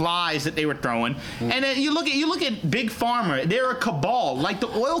lot of lies that they were throwing. And then you look at Big Pharma. They're a cabal, like the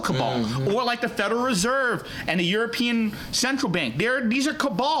oil cabal, or like the Federal Reserve and the European Central Bank. These are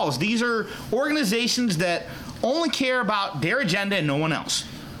cabals. These are organizations that only care about their agenda and no one else.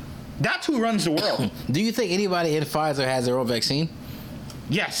 That's who runs the world. Do you think anybody in Pfizer has their own vaccine?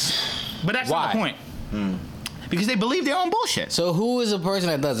 Yes, but that's Why? not the point. Because they believe their own bullshit. So who is a person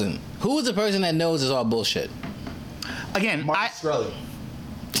that doesn't? Who is the person that knows it's all bullshit? Again, Mark Scully.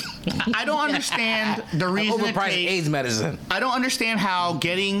 I don't understand the reason it Overpriced takes. AIDS medicine. I don't understand how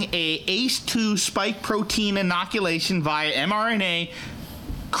getting a ACE2 spike protein inoculation via mRNA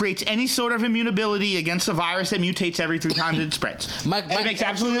creates any sort of immunity against a virus that mutates every 3 times it spreads. It makes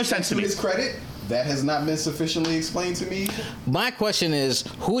absolutely no sense to me. his credit, that has not been sufficiently explained to me. My question is,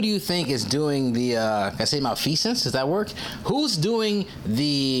 who do you think is doing the, can I say malfeasance? Does that work? Who's doing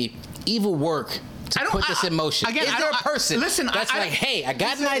the evil work to put this in motion? Again, is there a person that's like, hey, I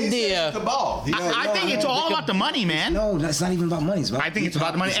got an idea. Cabal. I think it's all about the money, man. No, that's not even about money. I think it's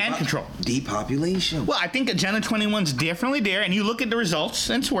about the money and control. Depopulation. Well, I think Agenda 21's definitely there, and you look at the results,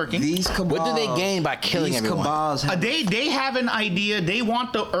 and it's working. These cabals, What do they gain by killing these everyone? Cabals have, They have an idea. They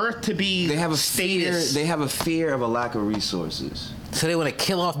want the Earth to be they have a fear. status. They have a fear of a lack of resources. So they want to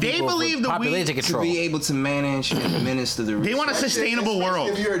kill off They people believe for that population To control. be able to manage and administer the resources. They want a sustainable world,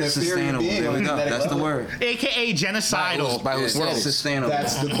 If you're an inferior Sustainable. being There on we a go. genetic That's the level, word. aka genocidal. By whose Yeah, standards? sustainable.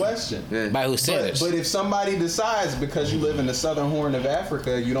 That's the question. Yeah. By whose standards? But if somebody decides because you live in the southern horn of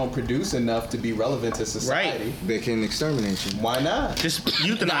Africa, you don't produce enough to be relevant to society, They can exterminate you. why not? Just The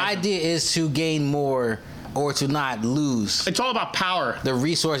euthanize. idea is to gain more or to not lose It's all about power. the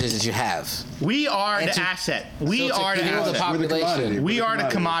resources that you have. We are And the to- asset. We So to are the kill the asset. population. We are the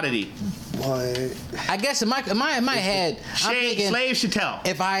commodity. What? I guess in my head, I'm thinking Slaves should tell.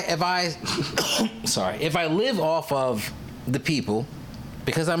 if I if I live off of the people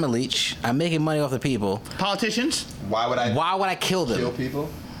because I'm a leech. I'm making money off the people. Politicians? Why would I kill them? Kill people?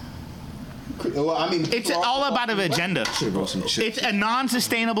 Well, I mean, it's all about an agenda. It's a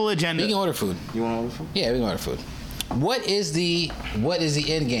non-sustainable agenda. We can order food. You want to order food? Yeah, we can order food. What is the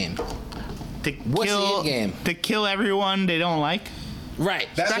end game? What's the end game? To kill everyone they don't like. Right.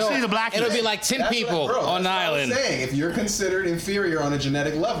 Especially the black It'll people. be like 10 people on the island. I'm saying. If you're considered inferior on a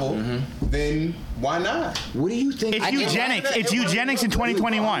genetic level, then why not? What do you think? It's eugenics. It's eugenics in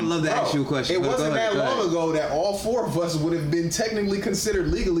 2021. I love to ask you a question. It wasn't that long ago. ago that all 4 of us would have been technically considered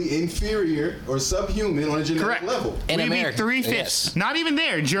legally inferior or subhuman on a genetic level. In We'd America, be 3/5. yes. Not even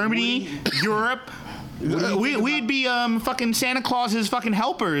there. Germany, Europe. We'd be fucking Santa Claus's fucking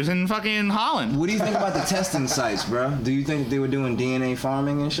helpers in fucking Holland. What do you think about the testing sites, bro? Do you think they were doing DNA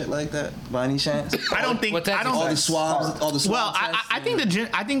farming and shit like that by any chance? I don't think. I don't. All the swabs. Well, I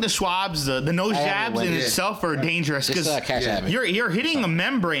think the swabs, the nose jabs in itself are dangerous because you're hitting a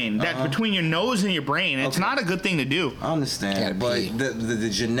membrane that's between your nose and your brain. And it's not a good thing to do. I understand, but the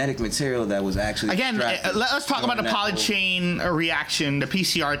genetic material that was actually again, let's talk about the poly chain reaction, the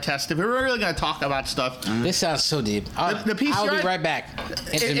PCR test. If we're really going to talk about stuff. This sounds so deep. The PCR, I'll be right back.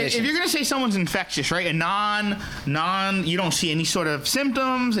 If you're gonna say someone's infectious, right, and you don't see any sort of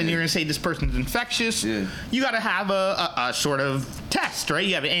symptoms, and you're gonna say this person's infectious, you got to have a sort of test, right?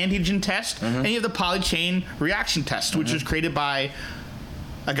 You have an antigen test, and you have the poly chain reaction test, which was created by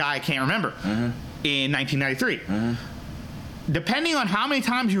a guy I can't remember in 1993. Depending on how many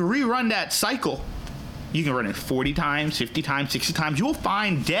times you rerun that cycle, you can run it 40 times, 50 times, 60 times. You will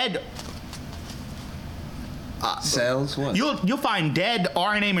find dead. Cells? What? You'll find dead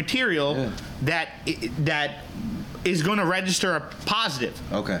RNA material that is going to register a positive.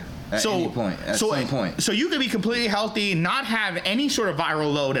 Okay. At any point. At some point. So you could be completely healthy, not have any sort of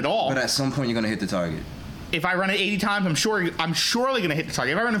viral load at all. But at some point, you're going to hit the target. If I run it 80 times, I'm surely going to hit the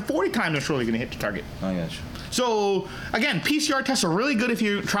target. If I run it 40 times, I'm surely going to hit the target. I got you. So, again, PCR tests are really good if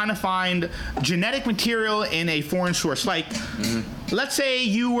you're trying to find genetic material in a foreign source. Like, let's say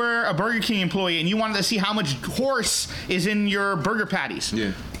you were a Burger King employee and you wanted to see how much horse is in your burger patties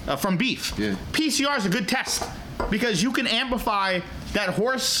from beef. Yeah. PCR is a good test because you can amplify that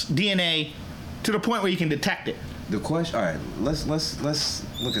horse DNA to the point where you can detect it. The question, all right, let's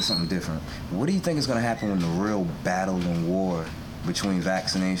look at something different. What do you think is going to happen when the real battle and war between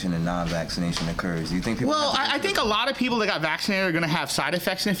vaccination and non-vaccination occurs? Do you think people? Well, I think a lot of people that got vaccinated are going to have side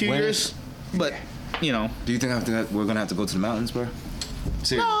effects in a few years. But you know, do you think we're going to have to go to the mountains, bro?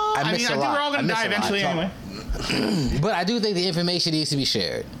 Seriously. No, I think we're all going to die eventually anyway. But I do think the information needs to be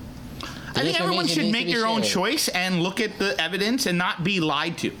shared. I think everyone should make their own choice and look at the evidence and not be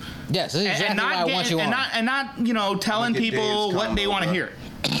lied to. Yes, this is exactly what I want you on. And not telling people what they want to hear.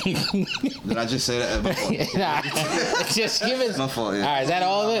 Did I just say that? Just give it. My fault. Yeah. All right, is that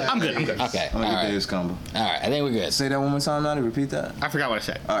all of it? I'm good. Okay. I'm gonna get Dave's combo. All right, I think we're good. Say that one more time, Maddie. Repeat that. I forgot what I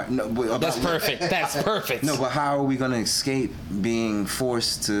said. All right, no, that's perfect. That's perfect. No, but how are we gonna escape being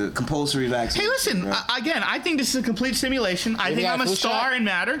forced to compulsory vaccination? Hey, listen. Again, I think this is a complete simulation. I think I'm a star in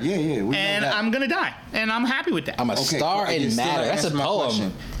matter. Yeah. And I'm gonna die, and I'm happy with that. I'm a star in matter. That's a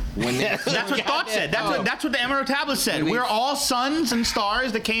poem. That's what thought said. That's what the Emerald Tablet said. We're all suns and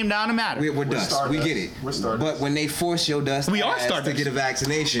stars that came down to matter. We're dust. We get it. We're stardust. But when they force your dust to get a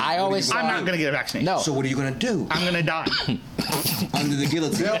vaccination, I'm not gonna get a vaccination. No. So what are you gonna do? I'm gonna die. Under the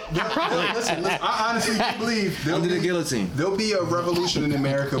guillotine. Listen, I honestly believe under the guillotine. There'll be a revolution in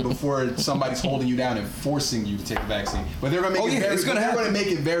America before somebody's holding you down and forcing you to take a vaccine. But they're gonna make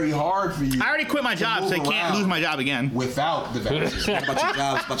it very hard for you. I already quit my job, so I can't lose my job again without the vaccine. What about your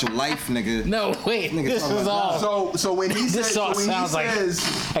jobs? About your life, nigga? No, wait. Nigga, this is all. So when he this all sounds like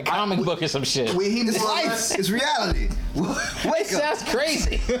a comic book or some shit. It's life. It's reality. Wake up. Sounds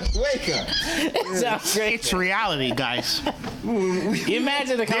crazy. Wake up. It sounds crazy. It's reality, guys.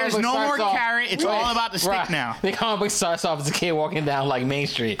 Imagine the comic There's book no more off, carrot. It's all about the stick now. The comic book starts off as a kid walking down like Main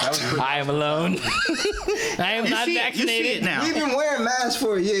Street. I am alone. I am not vaccinated. You see it now. We've been wearing masks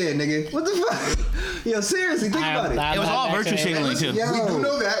for a year, nigga. What the fuck? Yo, seriously, think about it. It was all virtue signaling too. We do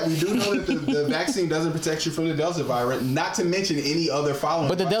know that. We do know that the vaccine doesn't protect you from the Delta variant. Not to mention any other following.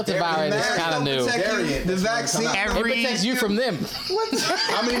 But the Delta variant is kind of new. The vaccine. It protects you from them. What?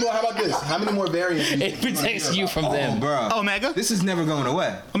 How many more? How about this? How many more variants? It protects you from them, bro. Omega. This is never going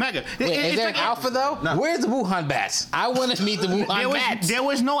away. Omega. Wait, is there an alpha though? No. Where's the Wuhan bats? I want to meet the Wuhan bats. There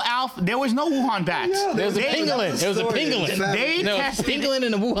was no alpha. There was no Wuhan bats. There was a pangolin. There was a pangolin. They tested pangolin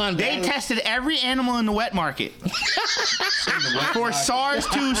and a Wuhan bat. They tested every animal animal in the wet market for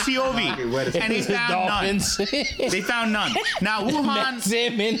SARS-2-CoV, and they found none. They found none. Now, Wuhan,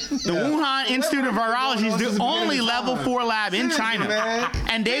 the Wuhan Institute of Virology is the only level 4 lab in China,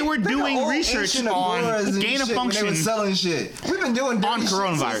 and they were doing research on gain of function. They were selling shit. We've been doing on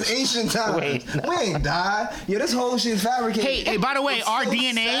coronavirus since ancient times. We ain't died. Yo, this whole shit's fabricated. Hey, by the way, our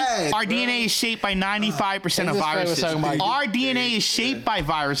DNA is shaped by 95% of viruses. Our DNA is shaped by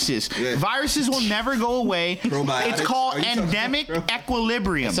viruses. Yeah. Viruses will never go away. It's called endemic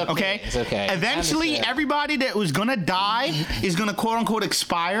equilibrium. Okay? It's okay. Eventually, everybody that was gonna die is gonna quote unquote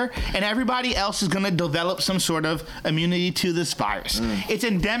expire, and everybody else is gonna develop some sort of immunity to this virus. It's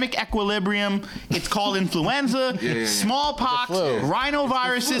endemic equilibrium. It's called influenza, smallpox,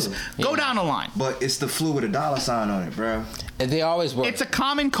 rhinoviruses. Go down the line. But it's the flu with a $sign on it, bro. And they always work. It's a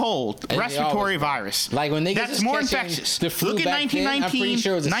common cold, respiratory virus. Like when they that's more infectious. Look at 1919,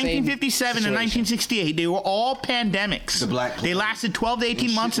 1957, and 1968. They were all pandemics. The Black Plague. They lasted 12 to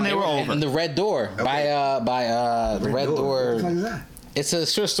 18 months, and they were over. And the Red Door by the Red Door. What the fuck is that? It's a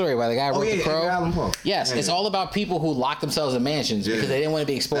short story by the guy who wrote The Crow. Yes, it's all about people who lock themselves in mansions because they didn't want to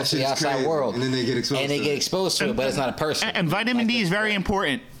be exposed to the outside world. And then they get exposed to it. But it's not a person. And vitamin D is very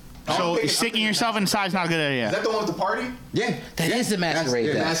important. So sticking yourself inside is not a good idea. Is that the one with the party? Yeah. That is the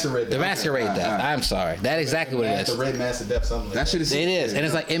masquerade death. The masquerade death. I'm sorry. That's exactly what it is. The red mass of death, something like that. It is. And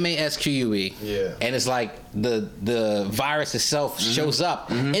it's like MASQUE. Yeah. And it's like the virus itself shows up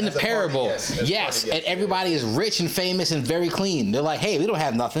in the parable. Yes. And everybody is rich and famous and very clean. They're like, hey, we don't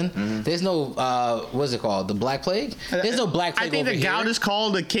have nothing. There's no, what's it called? The Black Plague? There's no Black Plague. I think the gout is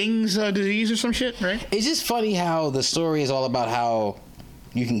called the king's disease or some shit, right? It's just funny how the story is all about how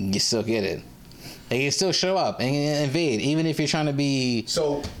you can still get it. They can still show up and invade, even if you're trying to be.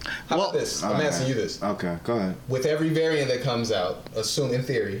 So, how about this? I'm asking you this. Okay, go ahead. With every variant that comes out, assume in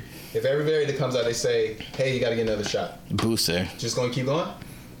theory, if every variant that comes out, they say, hey, you got to get another shot. Booster. Just going to keep going?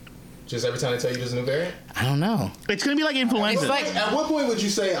 Just every time they tell you there's a new variant? I don't know. It's gonna be like influenza. Like, at what point would you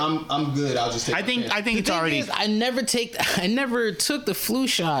say I'm good? I'll just take. I think it's already. I never took the flu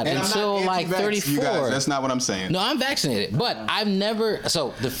shot until like 34. You guys, that's not what I'm saying. No, I'm vaccinated, but I've never.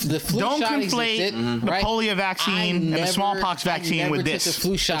 So the flu don't shot conflate existed, the right? polio vaccine and the smallpox vaccine with this. The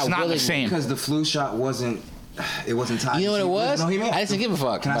flu shot it's not the same because the flu shot wasn't. It wasn't tied. You know what it was? No, I didn't give a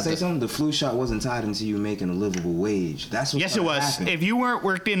fuck. Can I say something? The flu shot wasn't tied into you making a livable wage. That's what. Yes, it was. Happened. If you weren't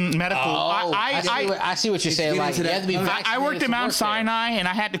worked in medical, I see what you're saying. Like you have to be vaccinated. I worked at Mount Sinai, and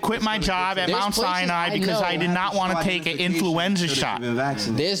I had to quit my job at Mount Sinai because I did not want to take an influenza shot.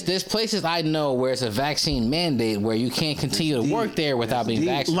 There's places I know where it's a vaccine mandate where you can't continue to work there without being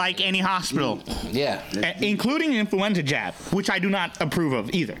vaccinated. Like any hospital. Yeah. Including an influenza jab, which I do not approve of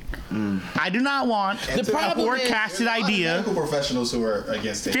either. I do not want the forecasted idea. Medical professionals who are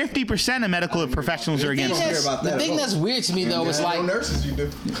against it. 50% of medical professionals are against it. The thing that's weird to me though is like nurses you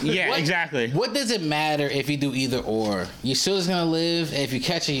do. Yeah, exactly. What does it matter if you do either or? You're still just gonna live. And if you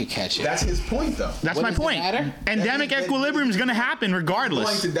catch it, you catch it. That's his point though. That's my point. Endemic equilibrium is gonna happen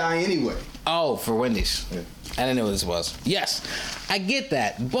regardless. You're going to die anyway. Oh, for Wendy's. Yeah. I didn't know what this was. Yes, I get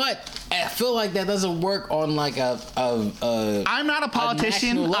that, but I feel like that doesn't work on like a I'm not a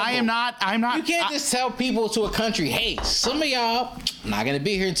politician. I'm not. You can't just tell people to a country, hey, some of y'all not gonna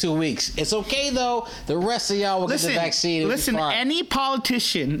be here in 2 weeks. It's okay though. The rest of y'all will get the vaccine. Listen, any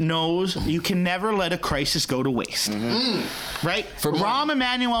politician knows you can never let a crisis go to waste. Right? Rahm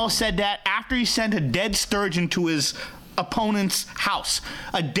Emanuel said that after he sent a dead sturgeon to his opponent's house.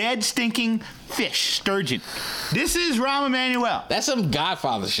 A dead, stinking fish, sturgeon. This is Rahm Emanuel. That's some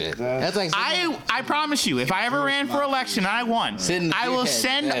Godfather shit. That's like I promise you, if I ever ran for election and I won, I will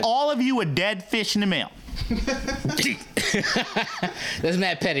send all of you a dead fish in the mail. That's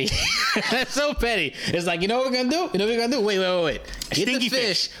mad petty. That's so petty. It's like, you know what we're gonna do? You know what we're gonna do? Wait. Get Stinky the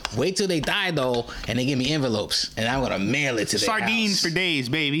fish. Wait till they die though, and they give me envelopes, and I'm gonna mail it to their sardines house. For days,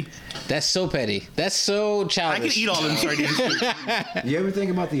 baby. That's so petty. That's so childish. I could eat all them sardines. You ever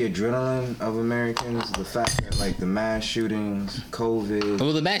think about the adrenaline of Americans? The fact that like the mass shootings, COVID.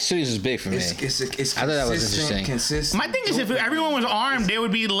 Well, the mass shootings was big for me. It's I thought that was interesting. Consistent. My thing is, if everyone was armed, there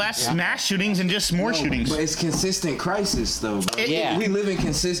would be less mass shootings and just more shootings. But it's consistent crisis, though. Yeah. We live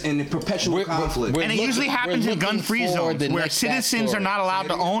in perpetual conflict. And it usually happens in gun-free zones where citizens are not allowed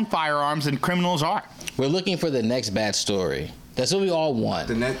to own firearms and criminals are. We're looking for the next bad story. That's what we all want.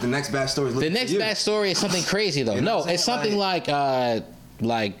 The next bad story. The next bad story is something crazy, though. No, it's something like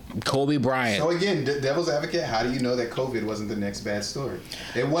Kobe Bryant. So again, devil's advocate, how do you know that COVID wasn't the next bad story?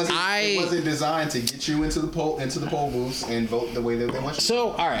 It wasn't designed to get you into the poll booths and vote the way that they want you.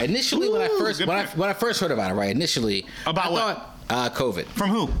 So, all right, initially when I first heard about it, right? Initially, about I thought COVID. From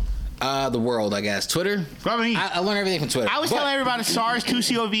who? The world, I guess. Twitter. I learned everything from Twitter. I was telling everybody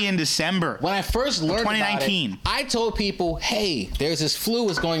SARS-2 in December. When I first learned 2019. About it, I told people, hey, there's this flu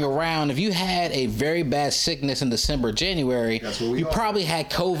that's going around. If you had a very bad sickness in December, January, you probably had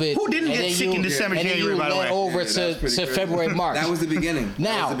COVID. Who didn't get sick in December, January, by the way? Over to February, March. That was the beginning.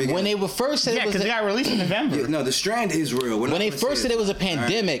 Now, when they were first said because they got released in November. Yeah, no, the strand is real. When they first said it was a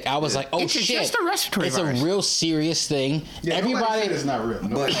pandemic, I was like, oh it's shit. Just a respiratory virus. A real serious thing. Yeah, everybody is not real.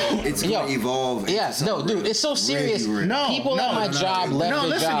 But it's going to evolve. Yeah, no, dude, it's so serious. Really People at my job left their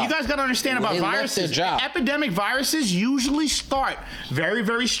listen, job. you guys got to understand about viruses. Epidemic viruses usually start very,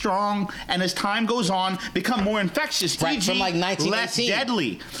 very strong, and as time goes on, become more infectious. Right, from like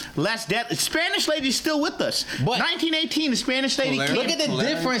 1918. Less deadly. Spanish lady's still with us. But 1918, the Spanish lady came. Look at the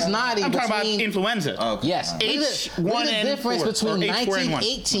difference, Nadi. I'm talking about influenza. Okay. Yes. H1N4. Look at the difference between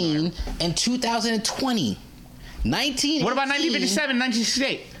 1918 and 2020. What about 1957,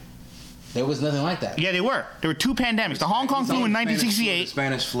 1968? There was nothing like that. Yeah, there were two pandemics. The Hong Kong flu in 1968.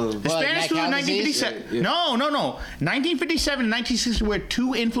 Spanish flu. The Spanish flu in 1957. Yeah. No. 1957 and 1960 were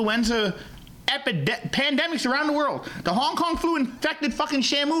two influenza pandemics around the world. The Hong Kong flu infected fucking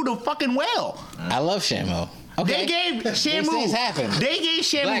Shamu, the fucking whale. I love Shamu. Okay. They gave Shamu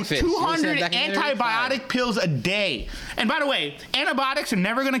 200 antibiotic pills a day. And by the way, antibiotics are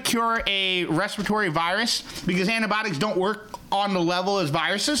never going to cure a respiratory virus because antibiotics don't work on the level as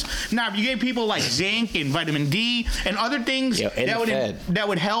viruses. Now, if you gave people like zinc and vitamin D and other things that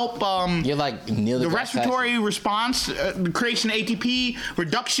would help You're like the respiratory response, creation of ATP,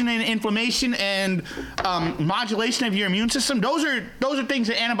 reduction in inflammation, and modulation of your immune system, those are things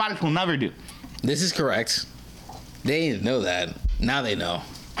that antibiotics will never do. This is correct. They didn't know that. Now they know.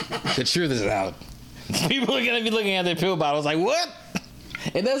 The truth is out. People are gonna be looking at their pill bottles like, what?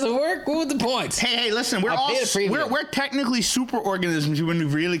 It doesn't work? What were the points? Hey, listen, we're technically super organisms. We're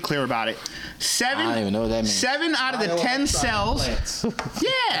really clear about it. I don't even know what that means. 7 out of the 10 cells.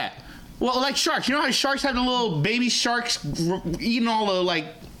 Yeah. Well, like sharks. You know how sharks have the little baby sharks eating all the like.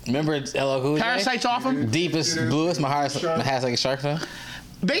 Remember LL Cool J? Parasites off them. Deepest, bluest. My heart has like a shark fin.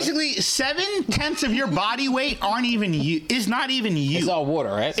 Basically, 7/10 of your body weight is not even you. It's all water,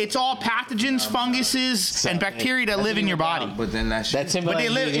 right? It's all pathogens, funguses, and bacteria that live in your body. But then but they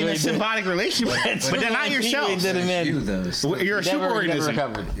live in a symbiotic relationship. But they're not yourself. You're a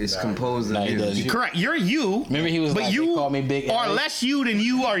superorganism. It's composed of you. Correct. You're you. Remember he was like, they called me Big Ellie. Are less you than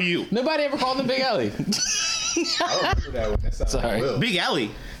you are you. Nobody ever called him Big Ellie. I don't remember that one. Sorry. Big Ellie.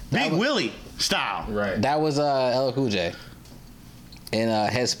 Big Willie style. Right. That was LL Cool J. In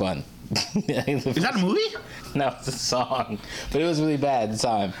Headspun. Is that a movie? No, it's a song. But it was really bad at the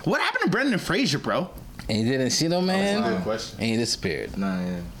time. What happened to Brendan Fraser, bro? And he didn't see no man. That's a good question. And he disappeared. Nah,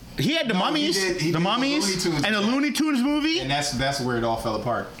 yeah. He had the Mummies, he did Mummies, and the Looney Tunes movie. And that's where it all fell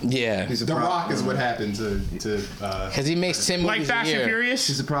apart. Yeah. The Rock is what happened to because he makes 10 movies like Fast and Furious.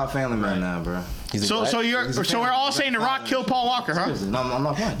 He's a proud family man now, bro. So we're all saying The Rock killed Paul Walker, huh? No, I'm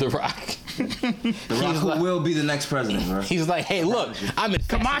not playing. The Rock. The Rock who will be the next president, bro. He's like, hey, look, I'm in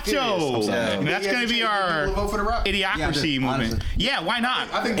Camacho. That's going to be our idiocracy movement. Yeah, why not?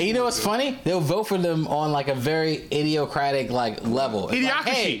 And you know what's funny? They'll vote for them on like a very idiocratic like level. Idiocracy. Like,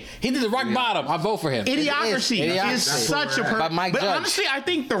 hey, he did the rock bottom. I vote for him. Idiocracy is such a By Mike Judge. But honestly, I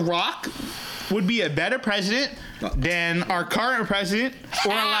think The Rock would be a better president than our current president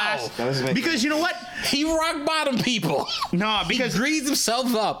or our last. Because you know what? He rock bottom people. No, because he greased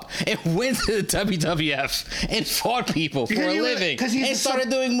himself up and went to the WWF and fought people for a living and started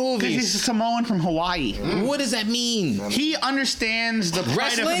doing movies. Because he's a Samoan from Hawaii. What does that mean? He understands the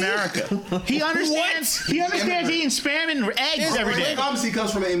pride of America. He understands. He understands eating spam and eggs every day. Obviously,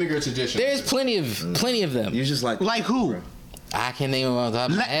 comes from an immigrant tradition. There's plenty of them. You just like who? I can't name them on top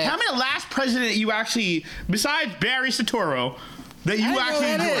of my head. Tell me the last president you actually, besides Barry Soetoro, that you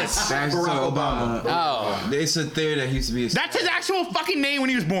actually enjoyed. Barack Obama. Oh. It's a theory that he used to be That's his actual fucking name when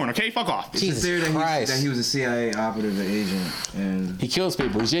he was born, okay? Fuck off. It's a theory that he was a CIA operative and agent. And he kills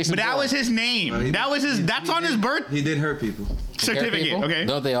people. He's Jason But that was his name. That's on his birth He did hurt people. certificate, okay?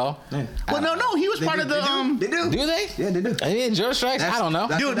 Don't they all? Yeah. Well, no, he was part of the They do. Do they? Yeah, they do. I mean, drone strikes? I don't know.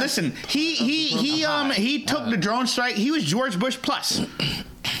 Dude, listen. He took the drone strike. He was George Bush plus.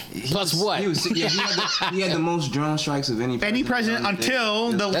 Plus what? He had the most drone strikes of any president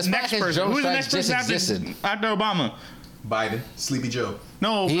until the next person. Who's the next person after Obama? Biden, Sleepy Joe.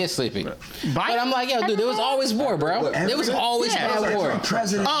 No. He is sleepy. Biden? But I'm like, yo, dude, there was always war, bro. There was always bad war.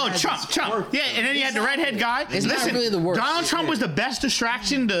 President. Oh, Trump. Yeah, and then you had the redhead guy. It's not really the worst. Donald Trump was the best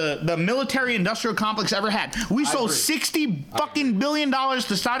distraction the military-industrial complex ever had. We sold $60 fucking billion to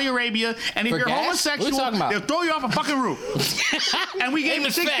Saudi Arabia, and if For you're gas? homosexual, What are you talking about? they'll throw you off a fucking roof. And we gave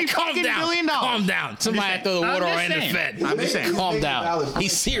him $60 fucking billion. Calm down. Somebody throw the water on the Fed. I'm just saying. Calm down.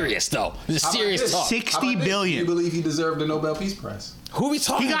 He's serious though. This is serious talk. 60 Do billion. you believe he deserved the Nobel Peace Prize? Who we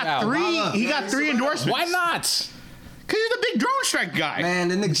talking He got about? three. He got 3 endorsements. Why not? Because he's the big drone strike guy. Man,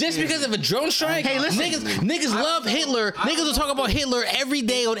 the nigga Just because of a drone strike? Hey, listen. Niggas love Hitler. Niggas will talk about Hitler every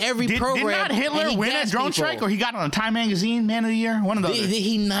day on every Did program. not Hitler and he win a gassed drone people. strike, or he got on a Time Magazine Man of the Year? One of those. Did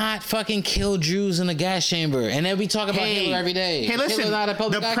he not fucking kill Jews in a gas chamber? And then we talk about Hitler every day. Hey, listen. Hitler not a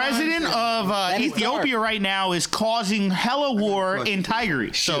public The icon? president of That is Ethiopia dark. right now is causing hella war in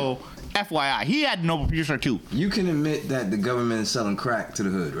Tigray. So, FYI, he had Nobel Peace Prize too. You can admit that the government is selling crack to the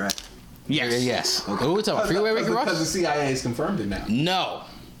hood, right? Yes. Yes. Okay. Who we talking about? Freeway Ricky Because the Ross? CIA has confirmed it now. No.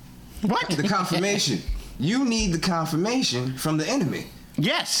 What? The confirmation. You need the confirmation from the enemy.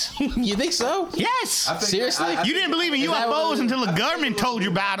 Yes. You think so? Yes. I think- Seriously? I You think- didn't believe in Is that what UFOs it is? until the government told you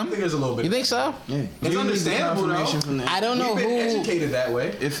about I think them. there's a little bit. You think so? Yeah. It's You need the understandable, confirmation though. from the I don't know We've been who. educated that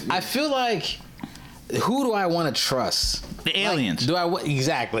way. If I feel like. Who do I want to trust? The aliens. Do I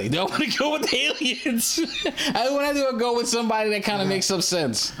exactly? Do I want to go with the aliens? I want to go with somebody that kind of makes some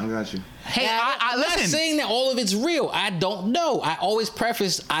sense. I got you. Hey, Now, I'm not listen. saying that all of it's real. I don't know. I always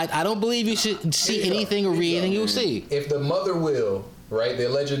preface. I don't believe you should see anything or read anything you see. If the mother will, right, the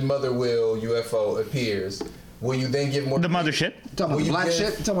alleged mother will UFO appears, will you then give more? The mothership. Talking about Will the you black give- shit?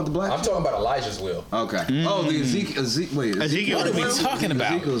 You talking about the black I'm shit? talking about Elijah's will. Okay. Oh, the Ezekiel. Ezekiel. What are we talking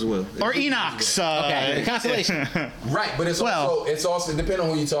about? Ezekiel's will. Or Enoch's. Okay, the constellation. Right, but it's Well- also depending on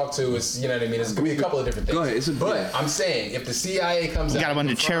who you talk to. It's, you know what I mean. It's gonna be a couple of different things. Go ahead, But I'm saying if the CIA comes You out, got a bunch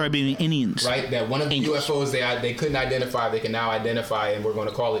of and confirms, cherubim Indians. right, that one of the Angels. UFOs they couldn't identify, they can now identify, and we're going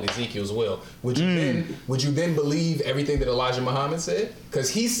to call it Ezekiel's will. Would you then believe everything that Elijah Muhammad said? Because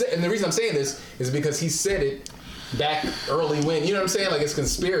he said, and the reason I'm saying this is because he said it back early when, you know what I'm saying? Like it's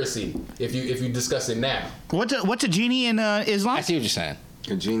conspiracy if you discuss it now. What's a genie in Islam? I see what you're saying.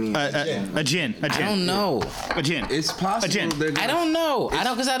 A genie. A jinn. I don't know. A jinn. It's possible. A jinn. they're gonna- I don't know. I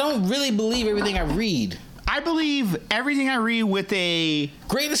don't because I don't really believe everything I read. I believe everything I read with a.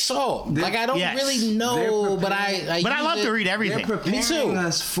 Grain of salt. Like I don't Yes. really know, They're but I But I use love it. to read They're everything. preparing too.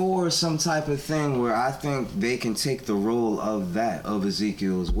 us for some type of thing where I think they can take the role of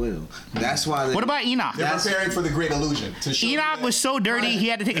Ezekiel's will. That's why. What about Enoch? They're preparing for the great illusion. To show Enoch that- was so dirty he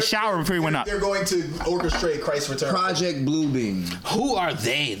had to take a shower before he went up. They're going to orchestrate Christ's return. Project Bluebeam? Who are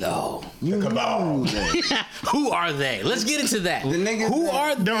they though? You know that. Who are they? Let's get into that. The niggas Who that-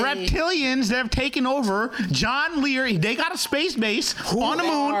 are The they? reptilians that have taken over John Lear, they got a space base on the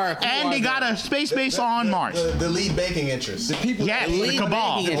moon, are- who and are they got a space base on Mars. The lead banking interest. The people. Yes, that the made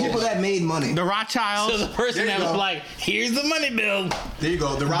cabal. money, The people that made money. The So Rothschilds. the person There that you was go. like, "Here's the money bill." There you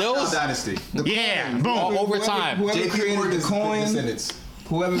go. The Rothschild Those- dynasty. Yeah, boom. All over time. Whoever JP created Morgan's the coin. descendants.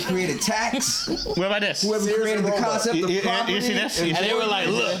 Whoever created tax. What about this? Whoever Sears created and the Roebuck. concept of property. You see this? And they were like,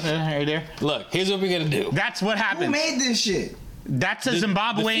 "Look, right there. Look, here's what we're gonna do." That's what Who happened. made this shit? That's a The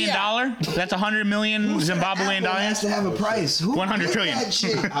Zimbabwean fiat. dollar. That's 100 million Zimbabwean Apple has dollars. to have a price. Who 100 made trillion. that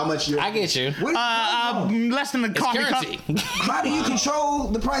shit? How much you're? I get you. Where did it come from? Less than the It's coffee cup. currency. How do you control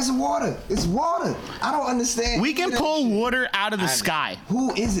the price of water? It's water. I don't understand. We can that pull shit. water out of the sky.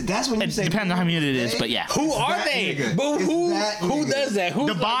 Who is it? That's when you It say. depends on how humid it is, but yeah. Who are that they? nigga. But It's who that who nigga. does that? Who's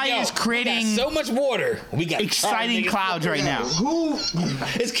Dubai like, yo, is creating we got so much water. We got Exciting clouds right now. Who?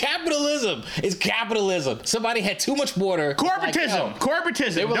 It's capitalism. It's capitalism. Somebody had too much water. Corporatism. They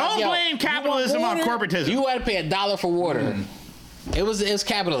Corporatism. were like, Don't yo, blame you want capitalism on water? corporatism. You had to pay $1 for water. It was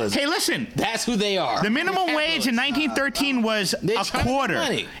capitalism. Hey, listen. That's who they are. The minimum wage in 1913 was They're a trying to make quarter.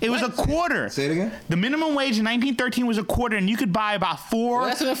 money. It was a What? quarter. Say it again. The minimum wage in 1913 was a quarter, and you could buy about Well,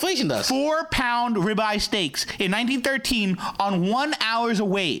 that's what inflation does. 4-pound ribeye steaks in 1913 on 1 hour's a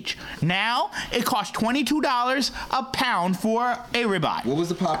wage. Now it costs $22 a pound for a ribeye. What was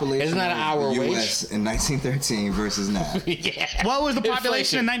the population Isn't that an hour of the wage? U.S. in 1913 versus now? Yeah. What was the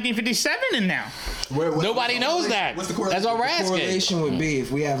population in Inflation. 1957 and now? Nobody knows that. What's the correlation? That's all we're The asking. correlation would be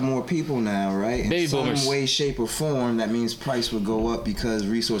if we have more people now, right? In Baby some boomers. way, shape, or form, that means price would go up because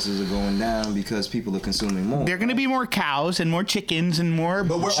resources are going down because people are consuming more. There are going to be more cows and more chickens and more.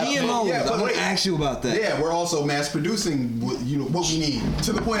 But we're GMOs. Yeah, I'm but going wait. to ask you about that. Yeah, we're also mass producing what we need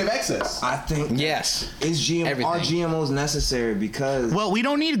to the point of excess. I think Yes. are Everything. GMOs necessary because Well, we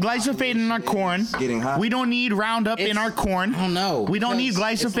don't need glyphosate in our corn. getting hot. We don't need Roundup in It's- our corn. I don't know, We don't need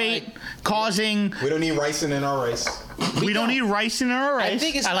because it's glyphosate like- causing. We don't need ricin in our rice. We don't need rice in our rice. I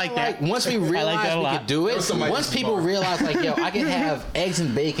think it's like that. Once we realize we could do it, once people realize, like, yo, I can have eggs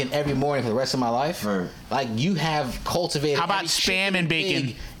and bacon every morning for the rest of my life. Right. Like, you have cultivated. How about spam and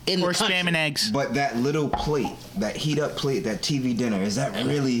bacon? Or spam and eggs. But that little plate, that heat up plate, that TV dinner, is that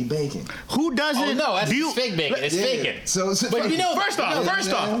really bacon? Who doesn't? Oh no, that's fake bacon. It's bacon. So but you know, first off,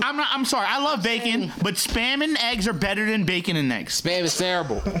 I'm sorry. I love bacon, but spam and eggs are better than bacon and eggs. Spam is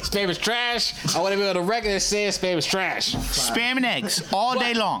terrible. Spam is trash. I want to be able to regular say spam is trash. Spam and eggs all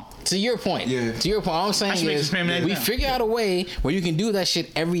day long. To your point. Yeah. To your point, all I'm saying is we figure out a way where you can do that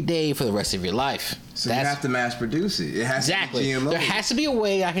shit every day for the rest of your life. So you have to mass produce it. It has to be GMO. There has to be a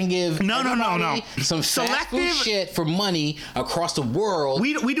way I can give no. some fast food shit for money across the world.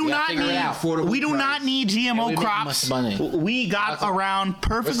 We do not need GMO crops. We got around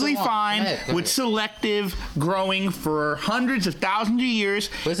perfectly fine with selective growing for hundreds of thousands of years.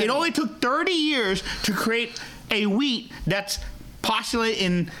 It only took 30 years to create a wheat that's postulated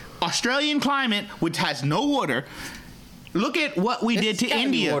in Australian climate, which has no water. Look at what we did to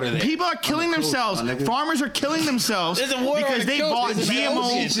India. People are killing themselves. Farmers are killing themselves because they bought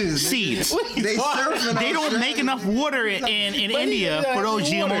GMO seeds. They don't make enough water in India for those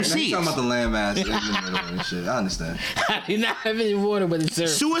GMO seeds. You're talking about the landmass and shit. I understand. I do not have any water, but it's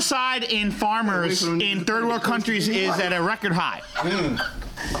served. Suicide in farmers in third world countries is at a record high.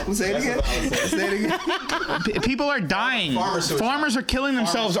 Say it again. People are dying. Farmers are killing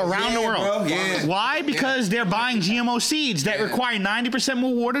themselves around the world. Why? Because they're buying GMO seeds that require 90%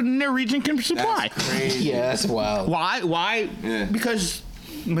 more water than their region can supply. That's crazy. Yeah, that's wild. Why? Yeah. Because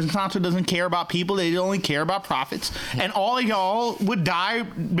Monsanto doesn't care about people. They only care about profits. And all of y'all would die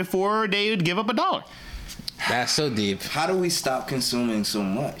before they would give up $1. That's so deep. How do we stop consuming so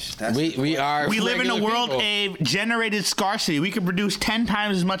much? We live in a world people. of generated scarcity. We could produce 10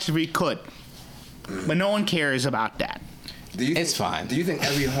 times as much as we could, but no one cares about that. It's fine. Do you think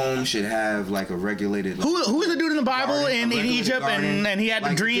every home should have like a regulated? Who's the dude in the Bible in Egypt and he had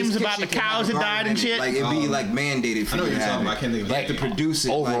the dreams about the cows that died and shit? Like it'd be like mandated for you to have it. I can't think of like to produce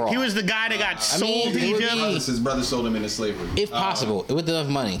it overall. He was the guy that got sold to Egypt. His brother sold him into slavery. If possible, with enough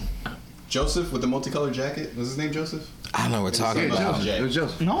money. Joseph with the multicolored jacket. Was his name Joseph? I don't know what we're talking about. It was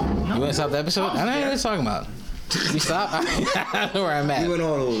Joseph. No. You want to stop the episode? I don't know what you're talking about. You stop? I know where I'm at. You went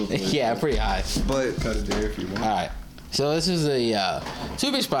all over the place. Yeah, pretty high. But Cut it there if you want. All right. So this is the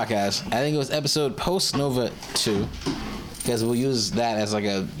Two Bitch Podcast. I think it was episode Post Nova 2, because we'll use that as like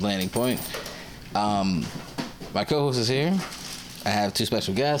a landing point. My co-host is here. I have two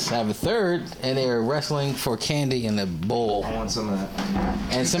special guests. I have a third, and they're wrestling for candy in a bowl. I want some of that.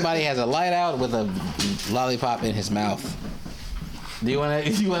 And somebody has a light out with a lollipop in his mouth. Do you want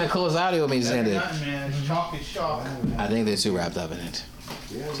to close out, or you want me to end it? Man, chalk is chalk. I think they're too wrapped up in it.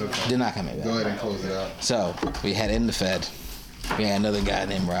 Okay. They're not coming back. Go ahead and close it out. So we had in the Fed. We had another guy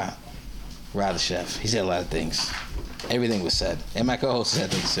named Ra the chef. He said a lot of things. Everything was said, and my co-host said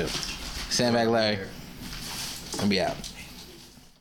things too. Sandbag Larry, and be out.